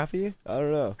too crappy? I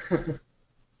don't know.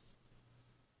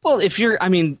 Well,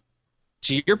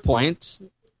 to your point,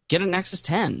 get a Nexus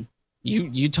 10.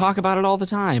 You talk about it all the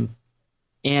time.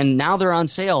 And now they're on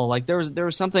sale. Like there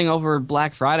was something over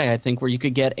Black Friday, I think, where you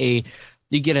get a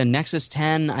Nexus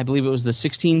 10. I believe it was the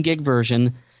 16 gig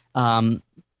version, and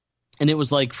it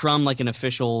was like from like an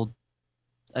official.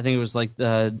 I think it was like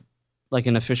an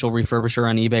official refurbisher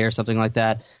on eBay or something like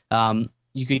that.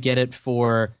 You could get it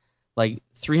for like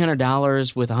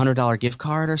 $300 with a $100 gift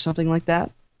card or something like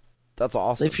that. That's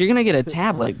awesome. If you're gonna get a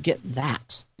tablet, get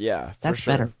that. Yeah, that's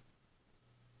sure. better.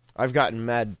 I've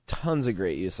gotten tons of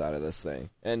great use out of this thing,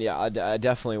 and yeah, I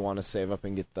definitely want to save up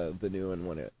and get the new one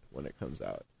when it comes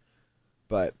out.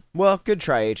 But good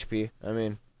try, HP. I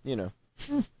mean,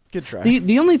 good try.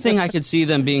 The only thing I could see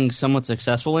them being somewhat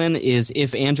successful in is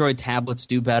if Android tablets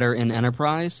do better in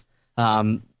enterprise. There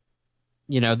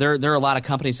are a lot of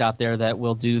companies out there that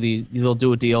they'll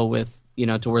do a deal with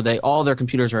to where all their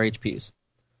computers are HPs.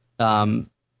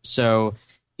 So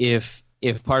if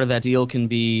part of that deal can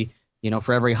be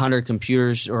for every 100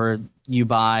 computers or you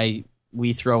buy,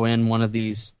 we throw in one of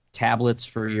these tablets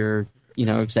for your,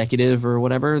 executive or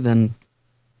whatever, then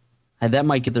that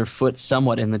might get their foot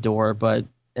somewhat in the door. But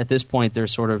at this point, they're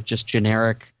sort of just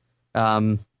generic.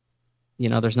 There's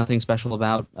nothing special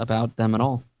about them at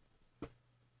all.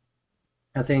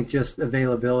 I think just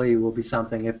availability will be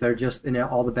something. If they're just in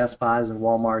all the Best Buys and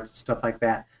Walmarts and stuff like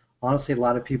that, honestly, a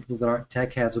lot of people that aren't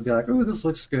tech heads will be like, "Ooh, this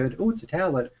looks good. Ooh, it's a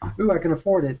tablet. Ooh, I can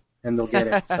afford it." And they'll get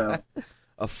it. So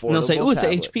affordable. And they'll say, "Oh, it's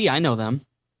tablet. HP. I know them."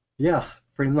 Yes,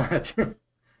 pretty much.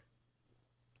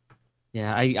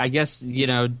 Yeah, I guess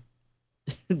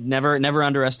never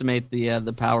underestimate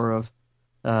the power of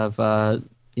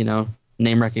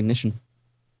name recognition.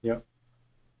 Yep,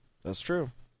 that's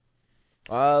true.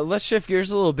 Let's shift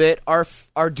gears a little bit.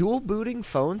 Are dual booting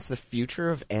phones the future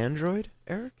of Android,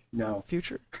 Eric? No.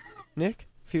 Future? Nick?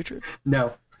 Future?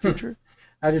 No. Future?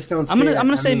 I just don't see I'm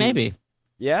gonna say maybe.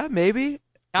 Yeah, maybe.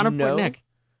 Counterpoint, Nick.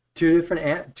 Two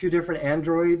different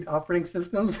Android operating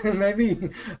systems, maybe.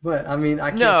 But I mean, I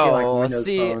can't see like Windows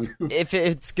Phone. If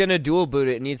it's gonna dual boot,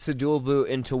 it needs to dual boot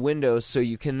into Windows, so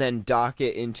you can then dock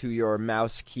it into your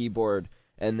mouse keyboard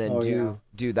and then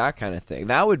do that kind of thing.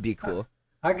 That would be cool.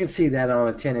 I could see that on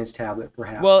a 10-inch tablet,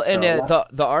 perhaps. Well, and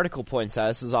the article points out,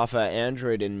 this is off of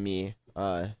Android and Me,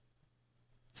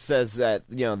 says that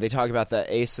they talk about the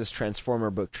Asus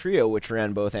Transformer Book Trio, which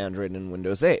ran both Android and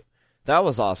Windows 8. That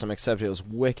was awesome, except it was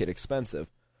wicked expensive.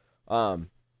 On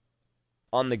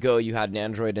the go, you had an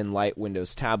Android and light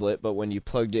Windows tablet, but when you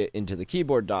plugged it into the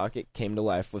keyboard dock, it came to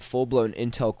life with full-blown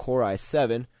Intel Core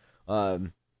i7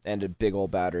 and a big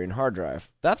old battery and hard drive.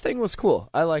 That thing was cool.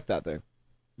 I like that thing.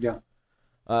 Yeah.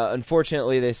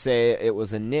 Unfortunately, they say it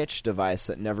was a niche device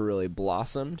that never really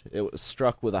blossomed. It was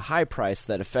struck with a high price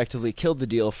that effectively killed the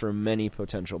deal for many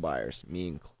potential buyers, me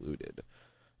included.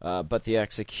 But the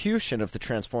execution of the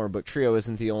Transformer Book Trio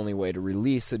isn't the only way to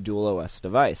release a dual OS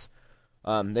device.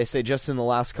 They say just in the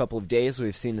last couple of days,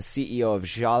 we've seen the CEO of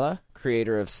Jala,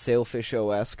 creator of Sailfish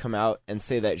OS, come out and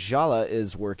say that Jala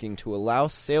is working to allow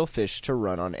Sailfish to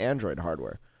run on Android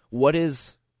hardware. What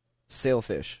is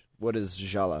Sailfish? What is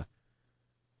Jala?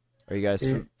 Are you guys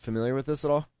familiar with this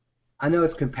at all? I know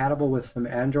it's compatible with some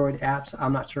Android apps.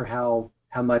 I'm not sure how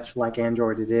much like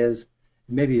Android it is.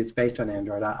 Maybe it's based on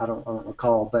Android. I don't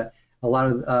recall. But a lot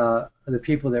of the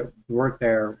people that work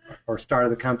there or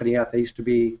started the company up, they used to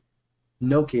be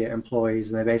Nokia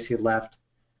employees, and they basically left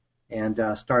and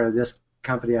started this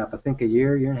company up, I think a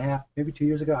year and a half, maybe 2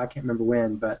 years ago. I can't remember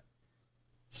when. But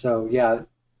so, yeah,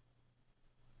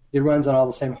 it runs on all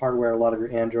the same hardware a lot of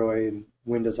your Android and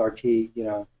Windows RT,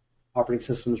 operating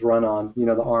systems run on,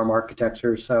 the ARM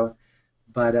architecture. So,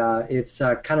 but it's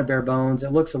kind of bare bones.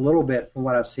 It looks a little bit, from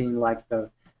what I've seen, like the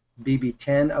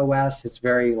BB10 OS. It's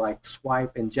very like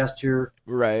swipe and gesture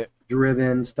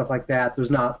driven, stuff like that. There's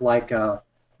not like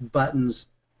buttons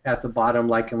at the bottom,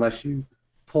 like unless you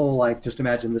pull, like just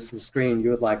imagine this is the screen,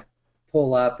 you would like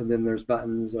pull up and then there's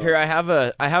buttons. Here, I have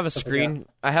a screen.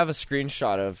 I have a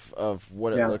screenshot of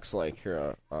what it looks like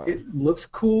here. It looks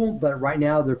cool, but right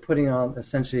now they're putting on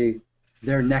essentially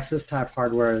their Nexus type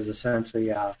hardware is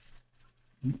essentially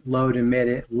low to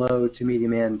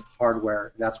medium end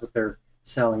hardware. That's what they're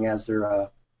selling as their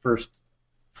first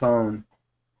phone.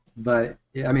 But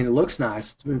I mean, it looks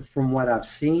nice. From what I've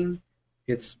seen,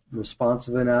 it's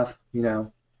responsive enough,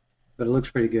 but it looks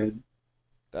pretty good.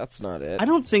 That's not it. I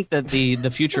don't think that the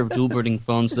future of dual booting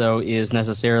phones, though, is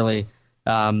necessarily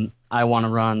I want to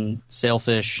run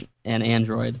Sailfish and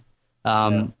Android.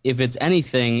 If it's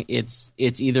anything, it's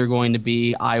either going to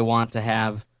be I want to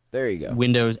have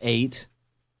Windows 8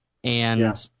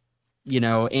 and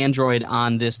Android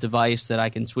on this device that I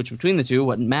can switch between the two,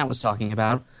 what Matt was talking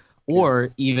about,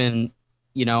 or even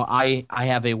I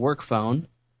have a work phone,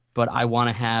 but I want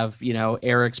to have,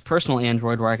 Eric's personal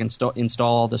Android where I can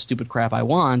install all the stupid crap I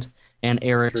want, and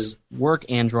Eric's work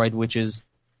Android, which is,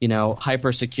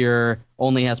 hyper secure,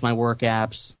 only has my work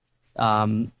apps,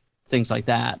 things like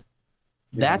that.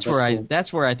 Yeah,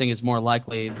 that's where I think it's more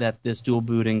likely that this dual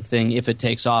booting thing, if it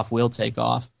takes off, will take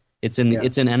off. It's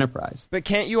in enterprise. But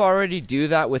can't you already do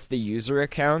that with the user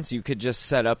accounts? You could just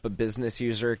set up a business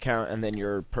user account and then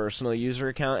your personal user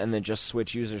account, and then just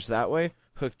switch users that way,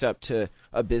 hooked up to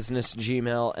a business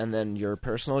Gmail and then your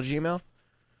personal Gmail.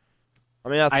 I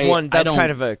mean, that's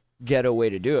kind of a ghetto way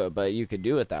to do it, but you could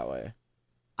do it that way.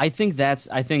 I think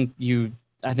you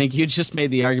just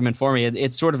made the argument for me.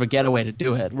 It's sort of a getaway to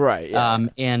do it, right? Yeah.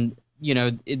 And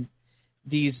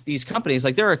these companies,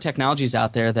 like, there are technologies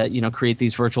out there that create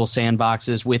these virtual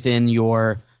sandboxes within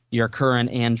your current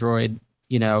Android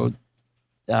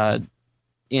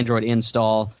Android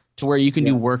install, to where you can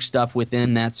do work stuff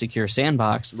within that secure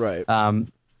sandbox. Right.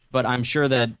 But I'm sure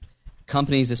that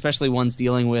companies, especially ones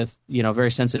dealing with very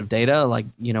sensitive data, like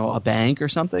a bank or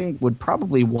something, would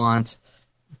probably want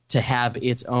to have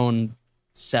its own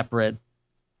separate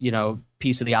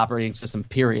piece of the operating system,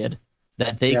 period,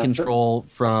 that they control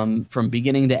from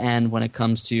beginning to end when it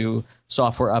comes to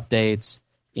software updates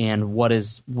and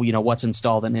what's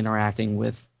installed and interacting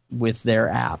with their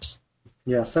apps.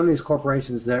 Yeah, some of these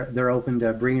corporations, they're open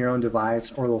to bring your own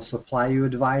device, or they'll supply you a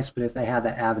device, but if they have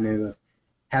that avenue of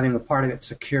having a part of it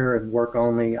secure and work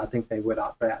only, I think they would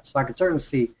opt for that. So I could certainly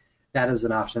see that as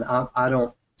an option. I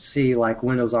don't see like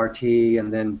Windows RT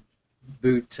and then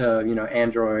boot to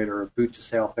Android or boot to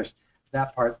Sailfish.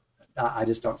 That part I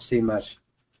just don't see much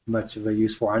of a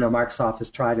use for. I know Microsoft has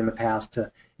tried in the past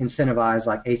to incentivize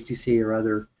like HTC or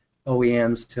other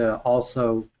OEMs to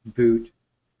also boot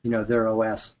their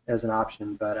OS as an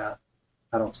option, but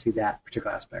I don't see that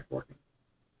particular aspect working.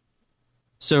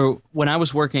 So when I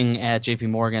was working at JP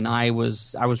Morgan, I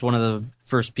was one of the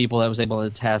first people that was able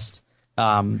to test.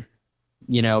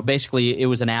 Basically it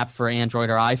was an app for Android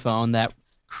or iPhone that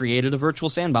created a virtual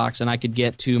sandbox, and I could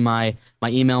get to my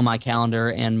email, my calendar,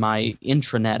 and my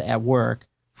intranet at work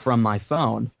from my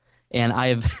phone. And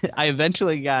I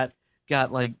eventually got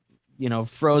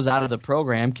froze out of the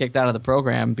program, kicked out of the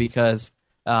program, because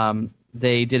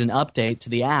they did an update to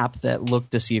the app that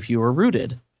looked to see if you were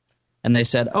rooted. And they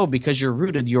said, oh, because you're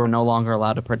rooted, you are no longer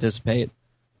allowed to participate.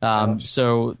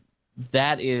 So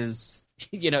that is,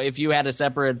 if you had a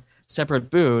separate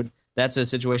boot, that's a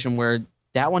situation where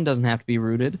that one doesn't have to be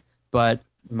rooted, but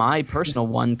my personal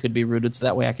one could be rooted, so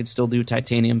that way I could still do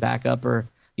Titanium backup or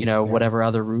whatever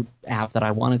other root app that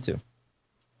I wanted to.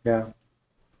 Yeah.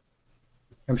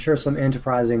 I'm sure some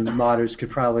enterprising modders could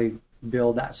probably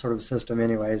build that sort of system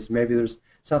anyways. Maybe there's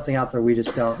something out there we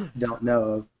just don't know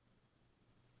of.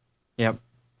 Yep.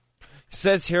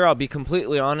 Says here, I'll be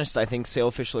completely honest, I think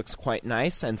Sailfish looks quite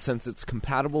nice, and since it's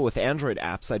compatible with Android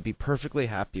apps, I'd be perfectly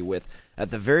happy with, at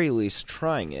the very least,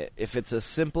 trying it. If it's as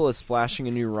simple as flashing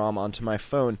a new ROM onto my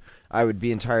phone, I would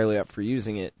be entirely up for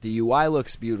using it. The UI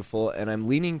looks beautiful, and I'm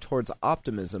leaning towards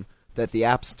optimism that the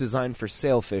apps designed for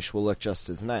Sailfish will look just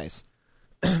as nice.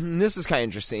 This is kind of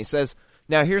interesting. He says,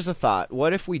 now here's a thought.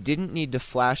 What if we didn't need to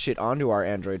flash it onto our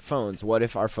Android phones? What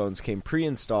if our phones came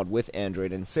pre-installed with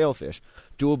Android and Sailfish?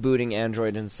 Dual booting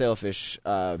Android and Sailfish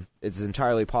it's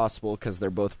entirely possible because they're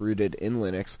both rooted in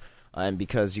Linux, and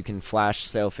because you can flash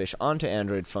Sailfish onto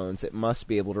Android phones, it must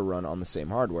be able to run on the same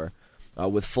hardware.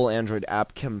 With full Android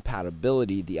app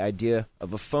compatibility, the idea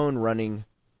of a phone running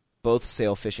both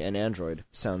Sailfish and Android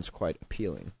sounds quite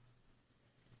appealing.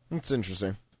 It's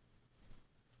interesting.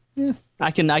 Yeah,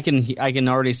 I can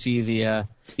already see the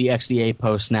XDA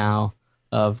post now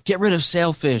of get rid of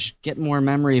Sailfish, get more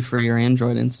memory for your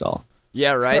Android install.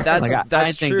 Yeah, right. That's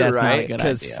I think true, that's right? Not a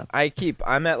good idea.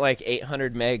 I'm at like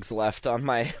 800 megs left on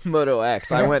my Moto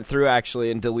X. I went through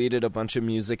actually and deleted a bunch of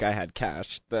music I had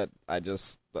cached that I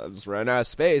was running out of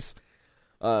space.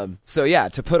 So yeah,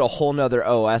 to put a whole nother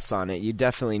OS on it, you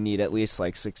definitely need at least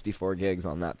like 64 gigs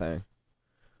on that thing.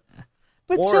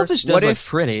 But Sailfish does look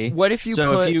pretty. What if you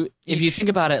if you think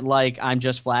about it like I'm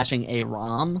just flashing a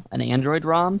ROM, an Android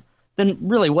ROM, then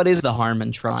really what is the harm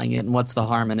in trying it, and what's the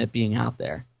harm in it being out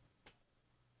there?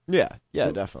 Yeah,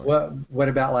 definitely. What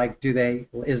about like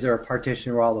is there a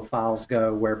partition where all the files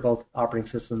go where both operating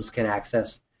systems can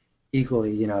access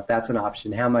equally? If that's an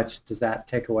option, how much does that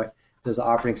take away? Does the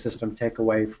operating system take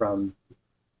away from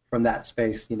that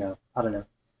space? I don't know.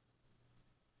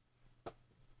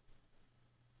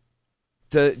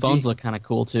 Phones look kind of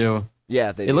cool too.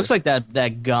 Yeah, it looks like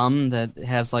that gum that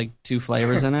has like 2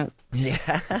 flavors in it.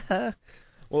 Yeah.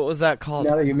 What was that called?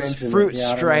 Now that you mentioned Fruit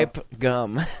Stripe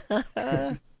gum.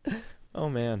 Oh,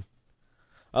 man.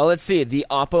 Let's see. The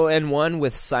Oppo N1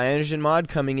 with CyanogenMod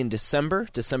coming in December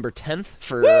 10th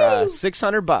for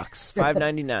 $600,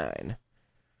 $599.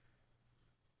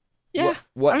 Yeah.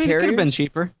 What It carriers? could have been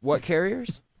cheaper. What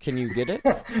carriers? Can you get it?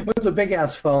 It's a big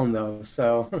ass phone though,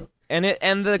 so And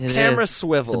the It camera is.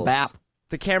 swivels. It's a BAP.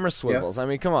 The camera swivels. I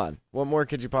mean, come on. What more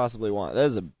could you possibly want? That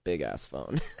is a big ass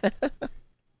phone.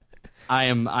 I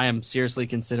am seriously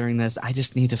considering this. I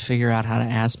just need to figure out how to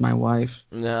ask my wife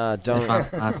Nah, if don't. I'm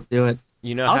allowed to do it.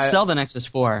 You know I'll how, sell the Nexus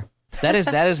 4. That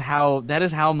is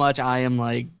how much I am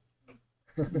like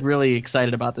really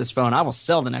excited about this phone. I will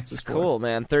sell the Nexus 4. Cool,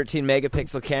 man. 13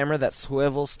 megapixel camera that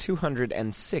swivels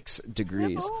 206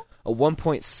 degrees. A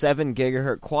 1.7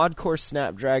 gigahertz quad-core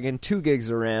Snapdragon, 2 gigs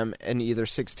of RAM, and either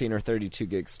 16 or 32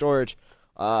 gig storage.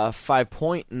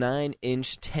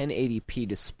 5.9-inch 1080p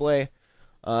display.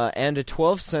 And a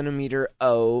 12-centimeter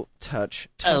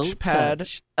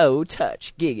touchpad.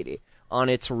 Touch. Giggity. On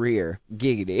its rear.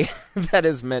 Giggity. That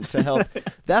is meant to help.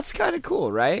 That's kind of cool,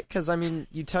 right? Because, I mean,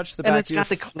 you touch the back And it's of your got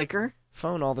the clicker.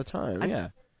 phone all the time. Yeah.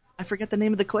 I forget the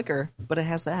name of the clicker, but it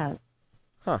has that.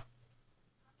 Huh.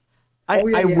 I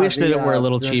wish that the, it were a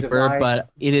little the cheaper, device. but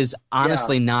it is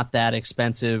honestly not that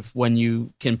expensive when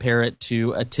you compare it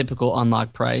to a typical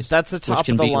unlock price. That's a which top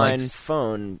can of the be line like,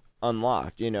 phone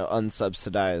unlocked,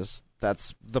 unsubsidized.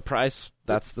 That's the price.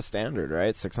 That's the standard,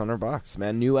 right? $600,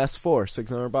 man. New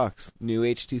S4, $600. New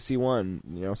HTC One,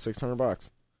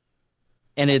 $600.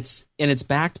 and it's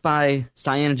backed by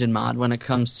CyanogenMod when it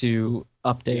comes to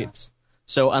updates.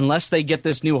 So unless they get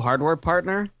this new hardware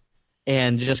partner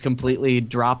and just completely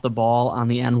drop the ball on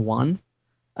the N1,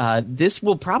 this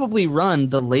will probably run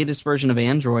the latest version of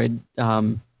Android,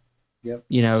 sooner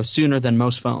than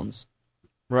most phones.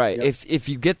 Right. Yep. If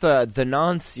you get the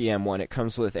non-CM one, it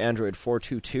comes with Android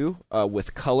 4.2.2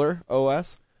 with Color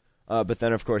OS. But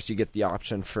then, of course, you get the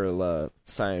option for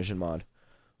CyanogenMod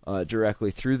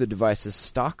directly through the device's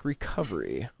stock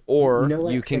recovery, or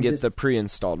you can get the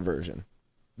pre-installed version.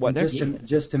 What next?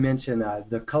 Just to mention,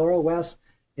 the Color OS,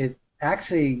 it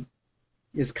actually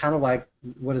is kind of like,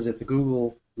 what is it, the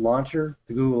Google launcher,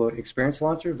 the Google Experience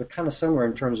Launcher. They're kind of similar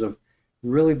in terms of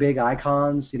really big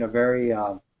icons, very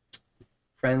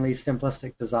friendly,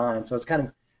 simplistic design. So it's kind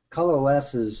of, Color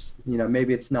OS is,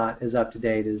 maybe it's not as up to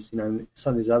date as, some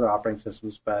of these other operating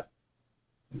systems, but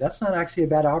that's not actually a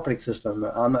bad operating system.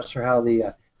 I'm not sure how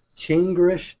the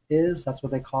Chinglish is. That's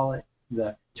what they call it,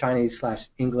 the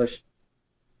Chinese/English.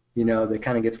 That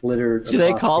kind of gets littered. Do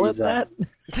they call it that?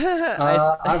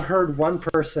 I've heard one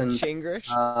person. Chinglish?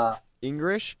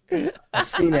 English? A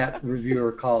CNET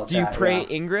reviewer call it Do you that, pray yeah.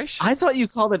 English? I thought you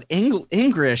called it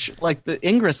English, like the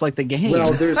game.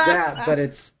 Well, there's that, but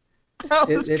it's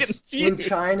was it's in confused.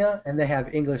 China, and they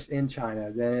have English in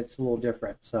China. Then it's a little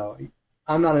different. So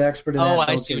I'm not an expert in that. I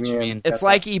Don't see give what me you in. mean. It's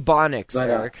like Ebonics, But,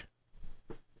 Eric.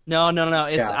 No.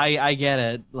 It's Yeah. I get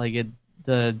it. Like it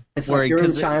the It's where like you're in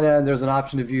 'cause China, and there's an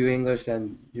option to view English,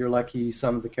 and you're lucky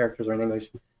some of the characters are in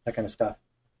English, that kind of stuff.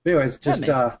 But anyways, just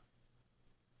makes sense.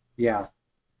 yeah.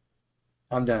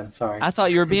 I'm done. Sorry. I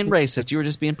thought you were being racist. You were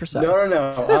just being precise.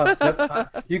 No.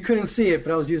 You couldn't see it,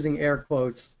 but I was using air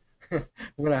quotes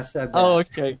when I said that. Oh,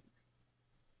 okay.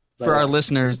 But For our it's-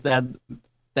 listeners,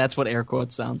 that's what air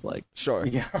quotes sounds like. Sure.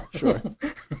 Yeah. Sure.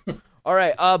 All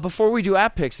right. Before we do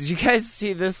app picks, did you guys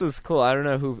see this? Is cool. I don't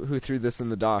know who threw this in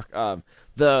the doc.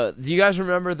 Do you guys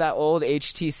remember that old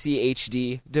HTC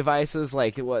HD devices?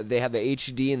 Like what they had the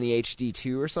HD and the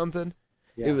HD2 or something.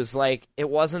 Yeah. It was like it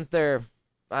wasn't their.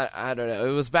 I don't know.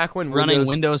 It was back when Running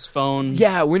Windows Phone.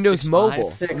 Yeah, Windows 6.5?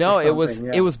 Mobile. 6 No, or it was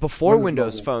something, yeah. it was before Windows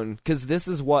Windows Mobile. Phone, because this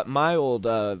is what my old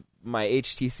my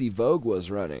HTC Vogue was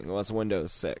running. Was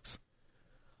Windows 6.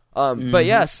 But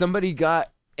yeah, somebody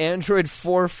got Android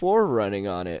 4.4 running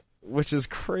on it, which is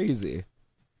crazy.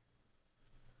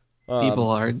 People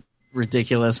are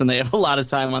ridiculous, and they have a lot of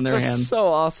time on their That's hands. so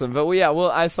awesome. But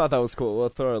I just thought that was cool. We'll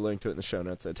throw a link to it in the show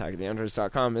notes at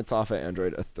attackoftheandroids.com. It's off at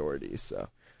Android Authority, so.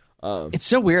 It's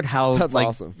so weird how That's like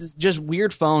awesome. just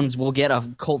weird phones will get a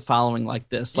cult following like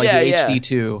this, like Yeah, the yeah.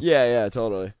 HD2. Yeah,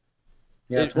 totally.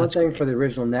 Yeah, it's one thing for the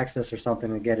original Nexus or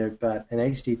something to get it, but an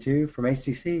HD2 from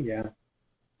HTC, yeah.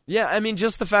 Yeah, I mean,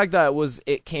 just the fact that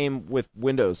it came with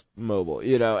Windows Mobile,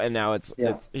 and now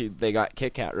they got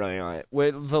KitKat running on it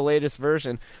with the latest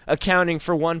version, accounting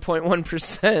for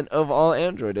 1.1% of all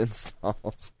Android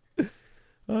installs.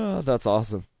 Oh, that's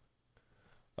awesome.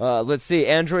 Let's see,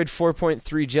 Android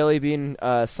 4.3 Jelly Bean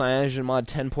CyanogenMod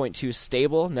 10.2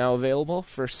 stable now available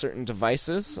for certain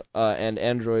devices, and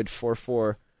Android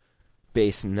 4.4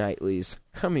 base nightlies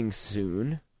coming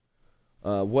soon.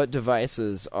 What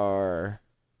devices are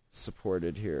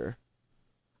supported here?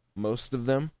 Most of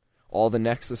them. all the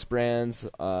Nexus brands,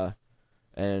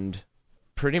 and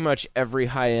pretty much every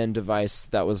high-end device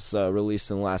that was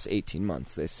released in the last 18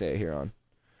 months, they say here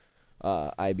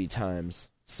on IB Times.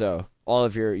 So all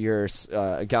of your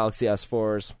Galaxy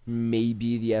S4s,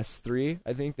 maybe the S3,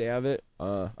 I think they have it.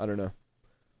 I don't know.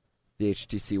 The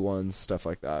HTC ones, stuff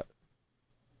like that.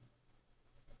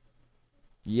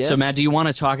 Yes. So, Matt, do you want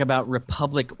to talk about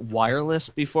Republic Wireless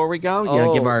before we go? You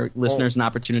know, give our listeners an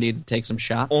opportunity to take some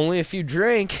shots? Only if you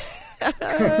drink.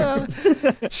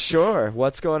 Sure.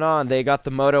 What's going on? They got the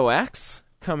Moto X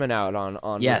coming out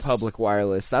on Yes. Republic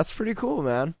Wireless. That's pretty cool,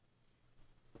 man.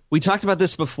 We talked about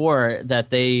this before,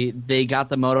 that they got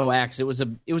the Moto X. It was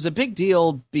a big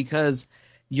deal because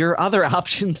your other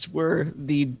options were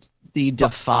the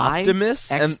Defy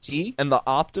Optimus XT and the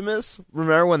Optimus.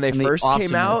 Remember when they first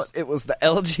came out? Optimus. It was the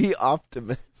LG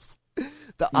Optimus.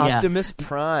 The Optimus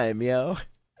Prime, yo.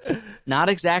 Not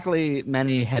exactly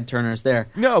many head turners there.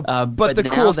 No, but the now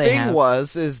cool they thing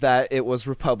have- is that it was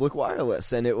Republic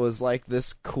Wireless, and it was like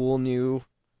this cool new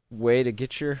way to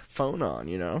get your phone on,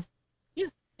 you know? Yeah,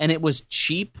 and it was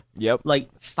cheap. Yep. Like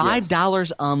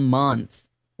 $5 a month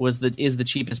is the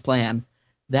cheapest plan.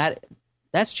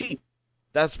 That's cheap.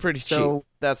 That's pretty So- cheap.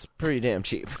 That's pretty damn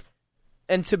cheap.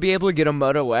 And to be able to get a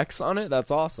Moto X on it,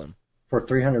 that's awesome. For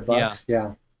 $300,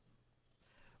 yeah.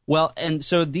 Well, and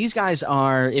so these guys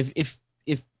are, if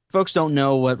folks don't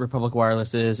know what Republic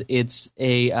Wireless is, it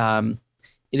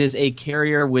is a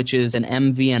carrier which is an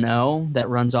MVNO that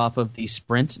runs off of the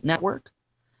Sprint network,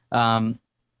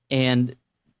 and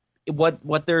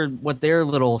what their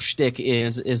little shtick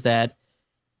is that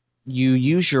you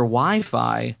use your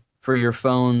Wi-Fi for your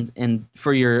phone and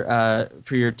for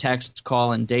your text,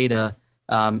 call, and data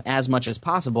as much as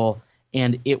possible.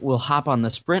 And it will hop on the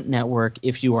Sprint network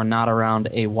if you are not around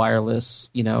a wireless,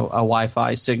 a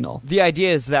Wi-Fi signal. The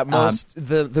idea is that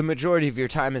the majority of your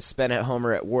time is spent at home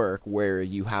or at work where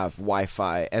you have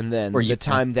Wi-Fi, and then the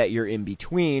time that you're in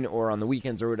between or on the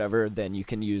weekends or whatever, then you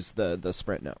can use the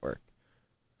Sprint network.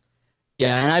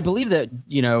 Yeah, and I believe that,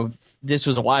 this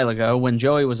was a while ago when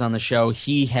Joey was on the show.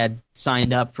 He had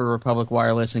signed up for Republic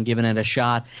Wireless and given it a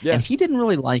shot, and he didn't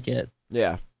really like it.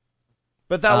 Yeah.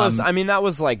 But that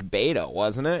was like beta,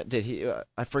 wasn't it? Did he?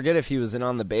 I forget if he was in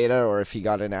on the beta or if he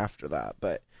got in after that.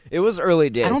 But it was early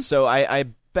days, so I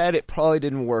bet it probably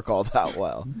didn't work all that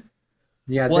well.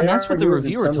 Yeah, well, and that's what the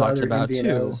reviewer talks about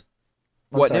too.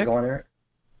 What, Nick?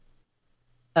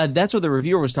 That's what the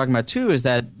reviewer was talking about too. Is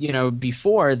that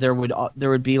before there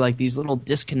would be like these little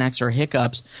disconnects or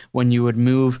hiccups when you would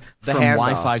move from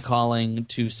Wi-Fi calling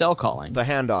to cell calling. The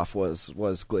handoff was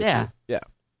glitchy. Yeah.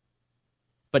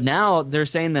 But now they're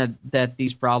saying that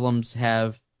these problems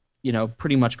have,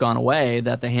 pretty much gone away,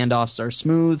 that the handoffs are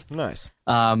smooth. Nice.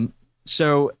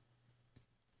 So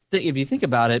if you think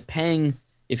about it,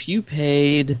 if you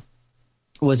paid,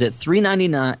 was it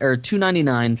 $399 or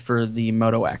 $299 for the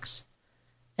Moto X,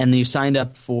 and you signed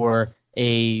up for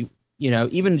a,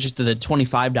 even just the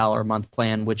 $25 a month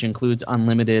plan, which includes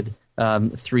unlimited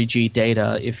 3G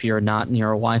data if you're not near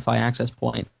a Wi-Fi access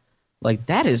point. Like,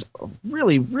 that is a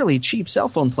really, really cheap cell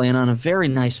phone plan on a very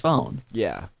nice phone.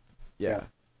 Yeah.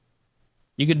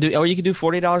 You could do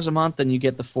 $40 a month, and you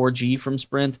get the 4G from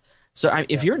Sprint. So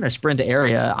if you're in a Sprint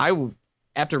area,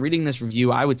 after reading this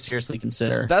review, I would seriously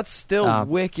consider. That's still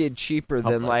wicked cheaper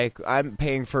than like I'm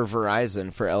paying for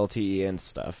Verizon for LTE and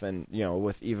stuff, and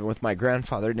even with my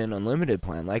grandfathered in unlimited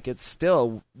plan, like it's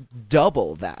still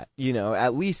double that.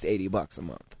 At least $80 a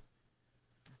month.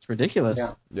 It's ridiculous.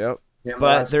 Yeah. Yep. Yeah,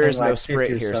 but there is no like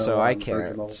Sprint here, so I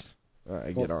Virgin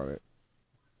can't get on it.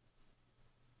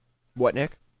 What,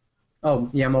 Nick? Oh,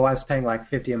 yeah, my wife's paying like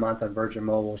 $50 a month on Virgin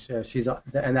Mobile.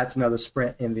 And that's another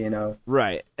Sprint MVNO.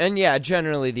 Right. And yeah,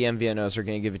 generally the MVNOs are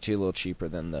going to give it to you a little cheaper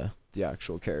than the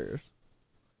actual carriers.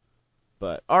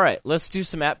 But, all right, let's do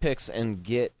some app picks and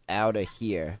get out of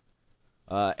here.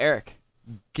 Eric,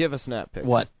 give us an app pick.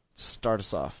 What? Start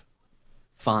us off.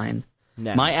 Fine.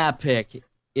 Now. My app pick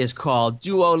is called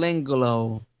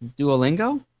Duolingo.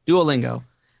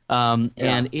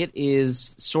 And it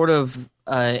is sort of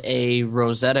a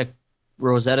Rosetta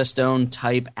Stone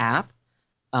type app.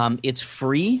 It's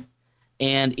free,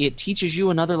 and it teaches you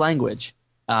another language.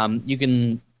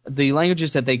 The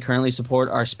languages that they currently support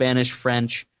are Spanish,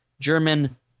 French,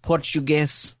 German,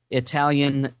 Portuguese,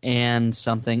 Italian, and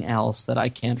something else that I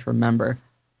can't remember.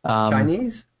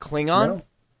 Chinese? Klingon? No.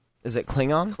 Is it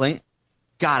Klingon?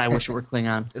 God, I wish it were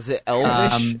Klingon. Is it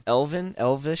Elvish?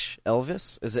 Elvish?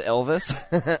 Elvis? Is it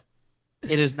Elvis?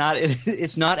 It is not.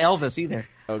 It's not Elvis either.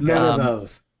 Okay. None of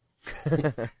those.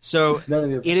 So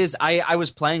None of it is. I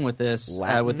was playing with this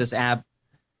app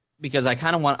because I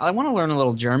kind of want to learn a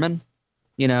little German.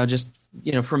 just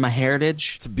for my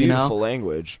heritage. It's a beautiful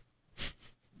language.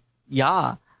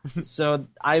 Yeah. So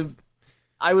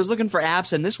I was looking for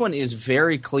apps, and this one is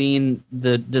very clean.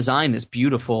 The design is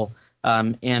beautiful,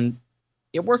 and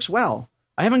it works well.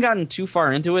 I haven't gotten too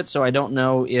far into it, so I don't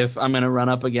know if I'm going to run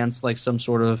up against like some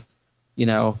sort of,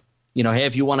 hey,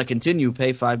 if you want to continue,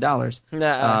 pay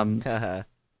 $5.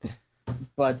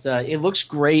 But it looks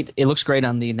great. It looks great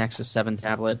on the Nexus 7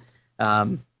 tablet,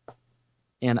 and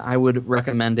I would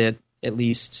recommend it at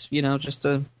least, just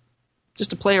to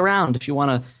play around if you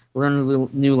want to learn a little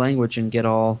new language and get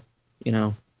all, You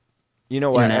know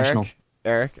what, international.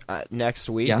 Eric? Next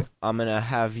week, Yeah? I'm going to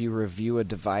have you review a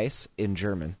device in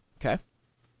German, okay?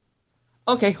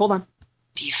 Okay, hold on.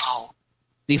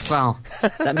 Die Frau.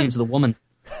 That means the woman.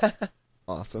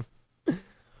 Awesome.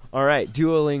 All right,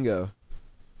 Duolingo.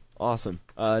 Awesome.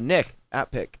 Nick,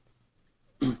 app pick.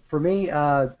 For me,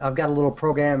 I've got a little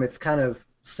program. It's kind of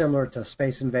similar to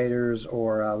Space Invaders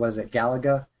or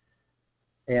Galaga.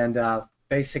 And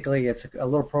basically, it's a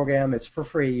little program. It's for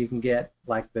free. You can get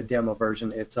like the demo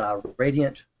version. It's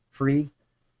Radiant Free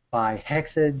by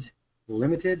Hexed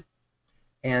Limited.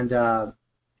 And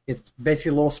it's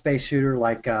basically a little space shooter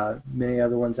like many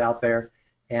other ones out there.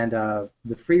 And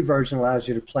the free version allows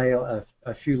you to play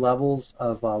a few levels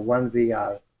of one of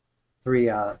the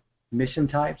 3 mission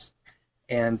types.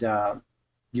 And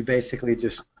you basically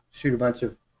just shoot a bunch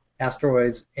of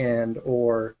asteroids and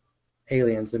or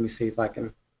aliens. Let me see if I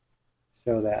can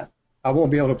show that. I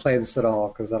won't be able to play this at all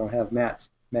because I don't have Matt's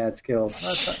mad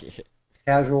skills.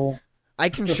 Casual. I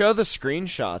can show the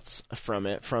screenshots from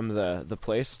it from the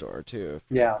Play Store, too.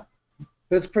 Yeah.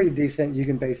 But it's pretty decent. You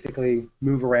can basically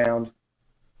move around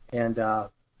and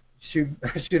shoot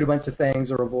a bunch of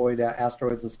things or avoid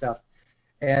asteroids and stuff.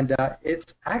 And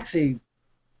it's actually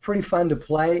pretty fun to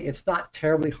play. It's not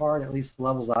terribly hard, at least the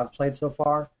levels I've played so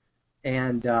far.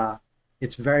 And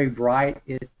it's very bright.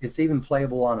 It's even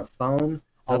playable on a phone.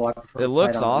 Although I prefer It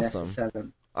looks to play it on the awesome. Nexus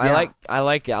 7. I Yeah.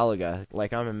 like Galaga.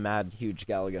 Like, I'm a mad, huge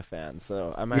Galaga fan,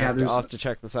 so I'll have to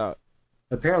check this out.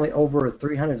 Apparently over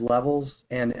 300 levels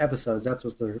and episodes. That's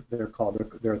what they're called.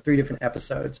 There are 3 different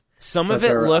episodes. Some But of it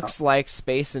they're, looks like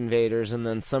Space Invaders, and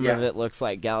then some of Yeah. it looks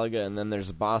like Galaga, and then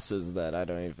there's bosses that I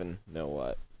don't even know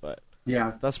what. But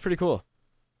Yeah. that's pretty cool.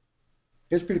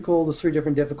 It's pretty cool. There's 3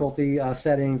 different difficulty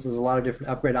settings. There's a lot of different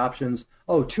upgrade options.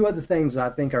 Oh, 2 other things I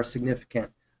think are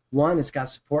significant. One, it's got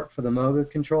support for the Moga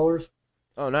controllers.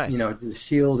 Oh, nice. The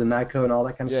Shield and Nyko and all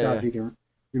that kind of stuff. Yeah. You can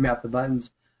remap the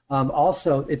buttons.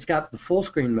 Also, it's got the full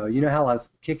screen mode. You know how like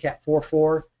KitKat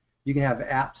 4.4, you can have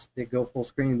apps that go full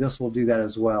screen. This will do that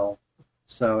as well.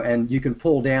 So, and you can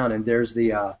pull down, and there's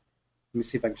the. Let me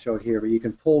see if I can show it here. But you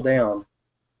can pull down,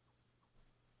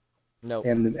 No.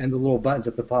 and the little buttons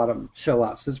at the bottom show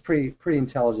up. So it's pretty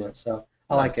intelligent. So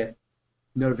I like it.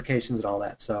 Notifications and all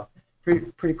that. So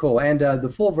pretty cool. And the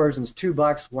full version is $2,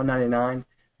 $1.99.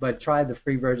 But try the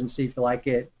free version, see if you like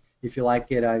it. If you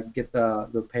like it, get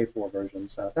the pay-for version.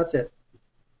 So that's it.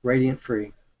 Radiant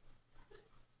Free.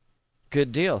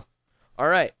 Good deal. All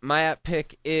right, my app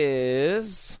pick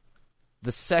is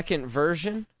the second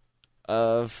version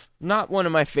of not one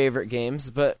of my favorite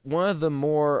games, but one of the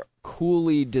more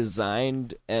coolly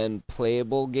designed and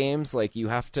playable games. Like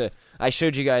I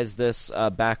showed you guys this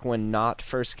back when Not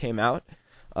first came out.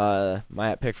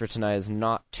 My app pick for tonight is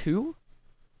Not 2.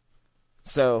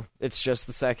 So it's just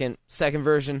the second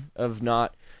version of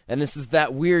Not, and this is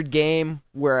that weird game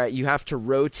where you have to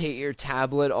rotate your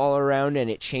tablet all around and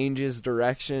it changes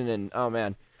direction, and oh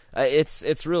man,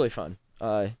 it's really fun.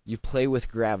 You play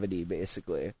with gravity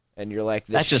basically, and you're like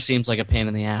this. That just seems like a pain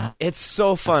in the ass. It's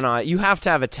so fun. You have to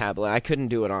have a tablet. I couldn't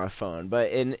do it on a phone, but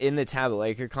in the tablet,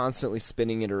 like you're constantly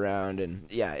spinning it around, and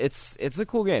yeah, it's a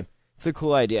cool game. It's a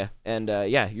cool idea, and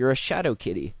yeah, you're a shadow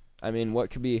kitty. I mean, what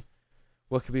could be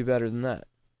better than that?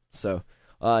 So,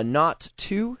 Not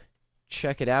 2,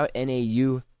 check it out,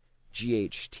 Naught.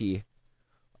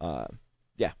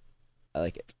 Yeah, I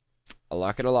like it. I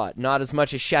like it a lot. Not as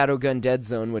much as Shadowgun Dead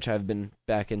Zone, which I've been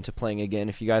back into playing again.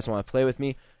 If you guys want to play with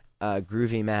me,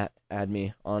 Groovy Matt, add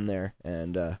me on there,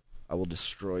 and I will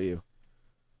destroy you.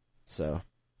 So,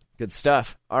 good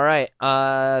stuff. All right,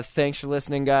 thanks for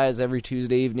listening, guys. Every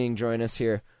Tuesday evening, join us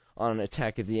here on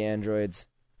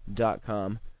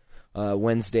attackoftheandroids.com.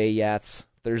 Wednesday, Yats.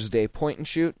 Thursday, Point and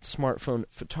Shoot, smartphone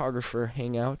photographer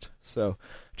hangout. So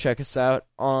check us out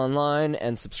online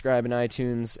and subscribe in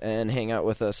iTunes and hang out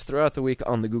with us throughout the week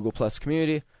on the Google Plus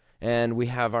community. And we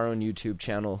have our own YouTube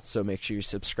channel, so make sure you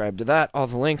subscribe to that. All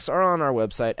the links are on our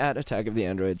website at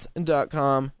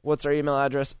attackoftheandroids.com. What's our email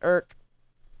address, Irk?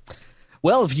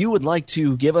 Well, if you would like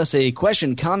to give us a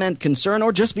question, comment, concern,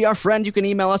 or just be our friend, you can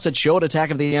email us at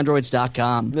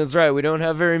show@attackoftheandroids.com. That's right. We don't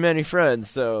have very many friends,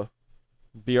 so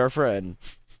be our friend.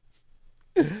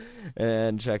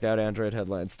 And check out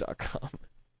androidheadlines.com.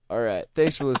 All right.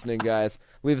 Thanks for listening, guys.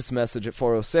 Leave us a message at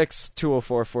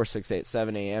 406-204-4687.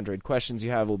 Any Android questions you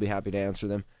have, we'll be happy to answer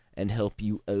them and help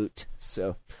you out.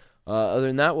 So, other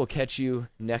than that, we'll catch you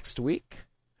next week.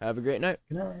 Have a great night.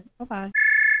 Good night. Bye-bye.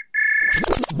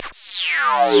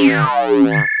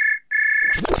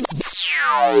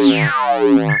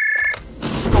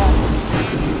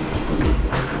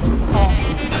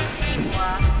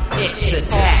 It's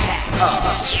Attack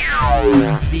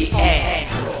of the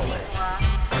Androids.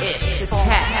 It's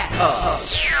Attack of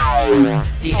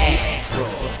the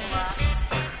Androids.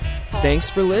 Thanks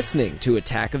for listening to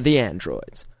Attack of the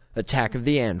Androids.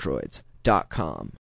 attackoftheandroids.com.